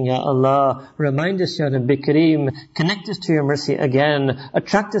gathering, Ya Allah. Remind us, Ya Rabbi Kareem. Connect us to Your mercy again.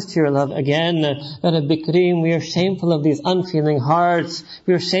 Attract us to Your love again. Ya Rabbi Kareem, we are shameful of these unfeeling hearts.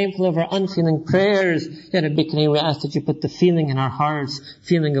 We are shameful of our unfeeling prayers. Ya Rabbi Kareem, we ask that You put the feeling in our hearts,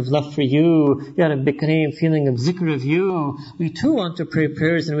 feeling of love for You. Ya Rabbi Kareem, feeling of zikr of You. We too want to pray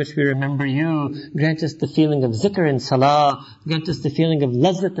prayers in which we remember You. Grant us the feeling of zikr in salah. Grant us the feeling of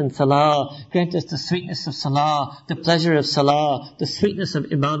lazzat in salah. Grant us the sweetness of salah, the pleasure of salah, the sweetness of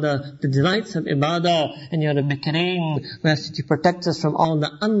ibadah, the delights of ibadah. And Ya Rabbi Kareem, we ask that You protect us from all the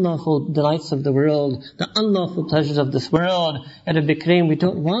unlawful delights of the world, the unlawful pleasures of this world. Ya Rabbi Kareem, we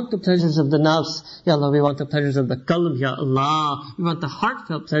don't want the pleasures of the nafs. Ya Allah, we want the pleasures of the qalb, Ya Allah. We want the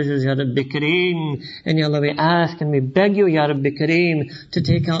heartfelt pleasures, Ya Rabbi Kareem. And Ya Allah, we ask and we beg You, Ya Rabbi Kareem, to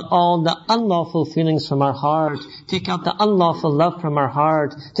take out all the unlawful feelings from our heart. Take out the unlawful love from our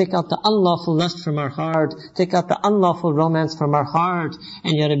heart. Take out the unlawful lust from our heart. Take out the unlawful romance from our heart.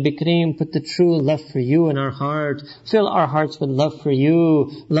 And Ya Rabbi Kareem, put the true love for You in our heart. Fill our hearts with love for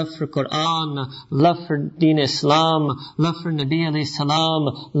You, love for Quran, love for Deen Islam, love for Nabi alayhi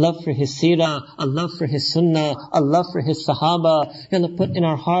salam, love for His seerah, a love for His sunnah, a love for His sahaba. Ya Allah, put in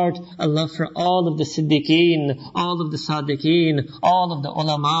our heart a love for all of the siddiqeen, all of the sadiqeen, all of the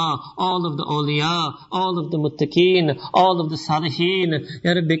ulama, all of the awliya, all of the muttaqeen, all of the salihin.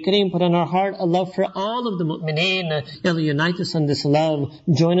 Ya Rabbi Kareem, put in our heart a love for all of the mu'mineen. Ya Allah, unite us on this love,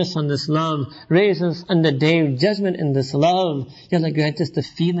 join us on this love, raise us on the day of judgment in this love. Ya Allah, grant us the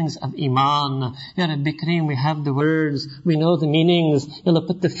feelings of iman. Ya Rabbi Kareem, we have the words, we know the meanings. Ya Allah,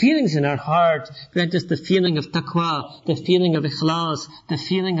 put the feelings in our heart. Grant us the feeling of taqwa, the feeling of ikhlas, the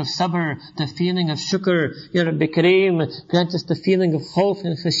feeling of sabr, the feeling of shukr. Ya Rabbi Kareem, grant us the feeling of khawf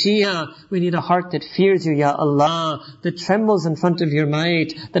and khashiyah. We need a heart that fears You, Ya Allah, that trembles in front of Your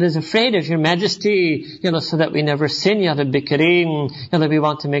might, that is afraid of Your majesty. Ya Allah, so that we never sin, Ya Rabbi Kareem. Ya Allah, we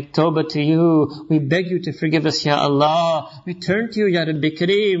want to make tawbah to You. We beg You to forgive us, Ya Allah. We turn to You, Ya Rabbi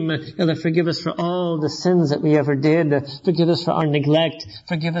Kareem. Ya Allah, forgive us for all the sins that we ever did. Forgive us for our neglect.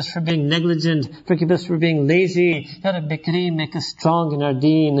 Forgive us for being negligent. Forgive us for being lazy. Ya Rabbi Kareem, make us strong in our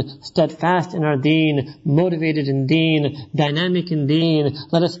deen, steadfast in our deen, motivated in deen, dynamic in deen.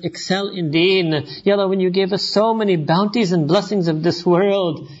 Let us excel in deen. Ya Allah, when You gave us so many bounties and blessings of this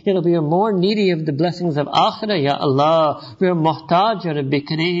world, Ya Allah, we are more needy of the blessings of akhirah, Ya Allah. We are muhtaj, Ya Rabbi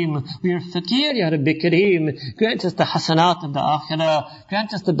Kareem. We are fakir, Ya Rabbi Kareem. Grant us the hasanat of the akhirah.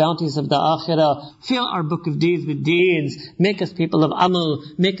 Grant us the bounties of the akhirah. Fill our book of deeds with deeds. Make us people people of amal,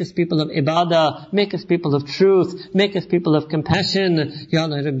 make us people of ibadah, make us people of truth, make us people of compassion. Ya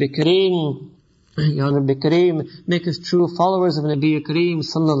Allah Rabbi Kareem. Ya Rabbi Kareem, make us true followers of Nabi Kareem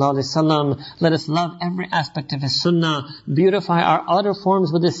sallallahu alaihi wasallam. Let us love every aspect of His sunnah. Beautify our outer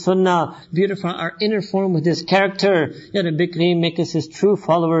forms with His sunnah. Beautify our inner form with His character. Ya Rabbi Kareem, make us His true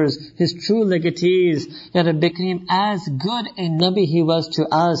followers, His true legatees. Ya Rabbi Kareem, as good a Nabi He was to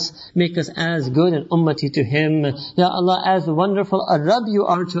us, make us as good an ummati to Him. Ya Allah, as wonderful a Rabb You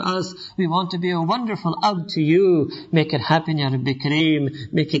are to us, we want to be a wonderful Ab to You. Make it happen, Ya Rabbi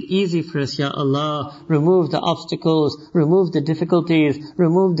Kareem. Make it easy for us, Ya Allah. Remove the obstacles, remove the difficulties,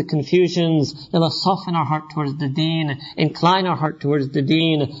 remove the confusions. Ya Allah, soften our heart towards the deen, incline our heart towards the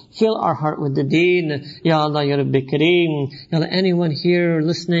deen, fill our heart with the deen. Ya Allah, Ya Rabbi Kareem. Ya Allah, anyone here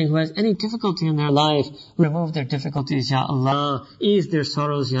listening who has any difficulty in their life, remove their difficulties, Ya Allah. Ease their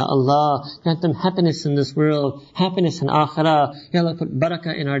sorrows, Ya Allah. Grant them happiness in this world, happiness in akhirah. Ya Allah, put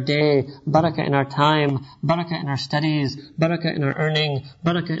barakah in our day, barakah in our time, barakah in our studies, barakah in our earning,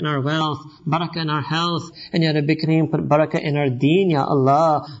 barakah in our wealth, barakah in our health. And Ya Rabbi Kareem, put barakah in our deen, Ya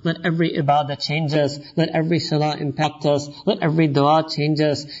Allah. Let every ibadah change us. Let every salah impact us. Let every dua change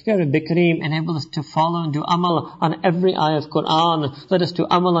us. Ya Rabbi Kareem, enable us to follow and do amal on every ayah of Quran. Let us do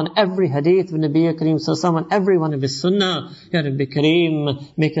amal on every hadith of Nabi Kareem sallallahu on every one of His sunnah. Ya Rabbi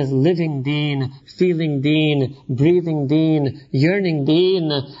Kareem, make us living deen, feeling deen, breathing deen, yearning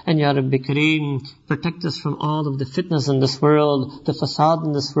deen. And Ya Rabbi Kareem, protect us from all of the fitnas in this world, the fasad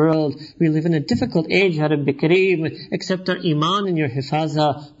in this world. We live in a difficult age, Ya Rabbi Kareem. Accept our iman in Your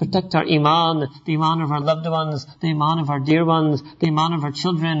hifaza. Protect our iman, the iman of our loved ones, the iman of our dear ones, the iman of our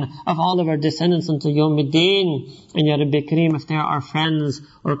children, of all of our descendants until Yawmiddin. And Ya Rabbi Kareem, if there are friends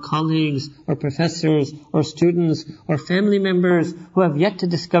or colleagues or professors or students or family members who have yet to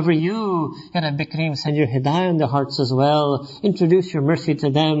discover You, Ya Rabbi Kareem, send Your hidayah in their hearts as well. Introduce Your mercy to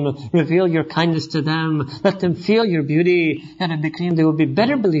them. Reveal Your kindness to them. Let them feel Your beauty. Ya Rabbi Kareem, they will be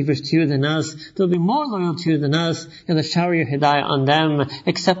better believers to You than us. They'll be more loyal to You than us. Ya Allah, shower Your hidayah on them.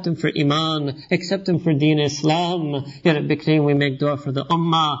 Accept them for iman. Accept them for deen Islam. Ya Rabbi Kareem, we make dua for the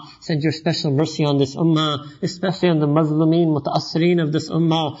ummah. Send Your special mercy on this ummah, especially on the mazlumeen, mutaassireen of this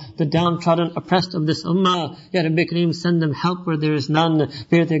ummah, the downtrodden, oppressed of this ummah. Ya Rabbi Kareem, send them help where there is none.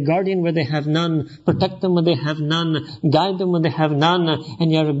 Be their guardian where they have none. Protect them when they have none. Guide them when they have none.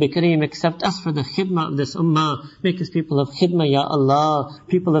 And Ya Rabbi Kareem, accept us for the khidmah of this ummah. Make us people of khidmah, Ya Allah.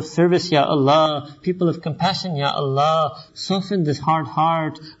 People of service, Ya Allah. People of compassion, Ya Allah. Soften this hard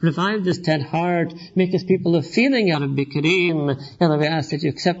heart. Revive this dead heart. Make us people of feeling, Ya Rabbi Kareem. Ya Allah, we ask that You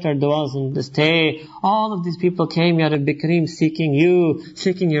accept our du'as in this day. All of these people came, Ya Rabbi Kareem, seeking You,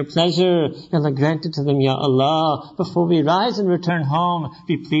 seeking Your pleasure. Ya Allah, grant it to them, Ya Allah. Before we rise and return home,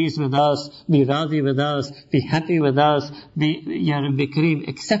 be pleased with us. Be radhi with us. Be happy with us. Ya Rabbi Kareem,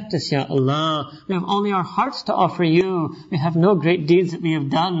 accept us, Ya Allah. We have only our hearts to offer You. We have no great deeds that we have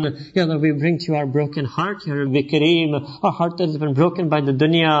done. Ya Allah, we bring to You our broken heart, Ya Rabbi Kareem. Our heart that has been broken by the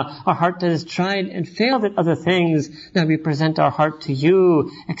dunya. Our heart that has tried and failed at other things. Now we present our heart to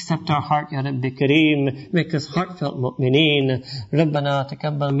You. Accept our heart, Ya Rabbi Kareem. Make us heartfelt mu'mineen. ربنا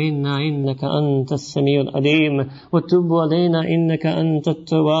تقبل منا إنك أنت السميع العليم وتب علينا إنك أنت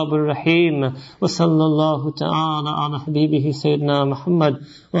التواب الرحيم وصلى الله تعالى على حبيبه سيدنا محمد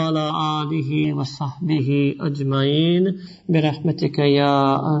وعلى آله وصحبه أجمعين برحمتك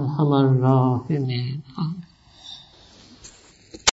يا أرحم الراحمين.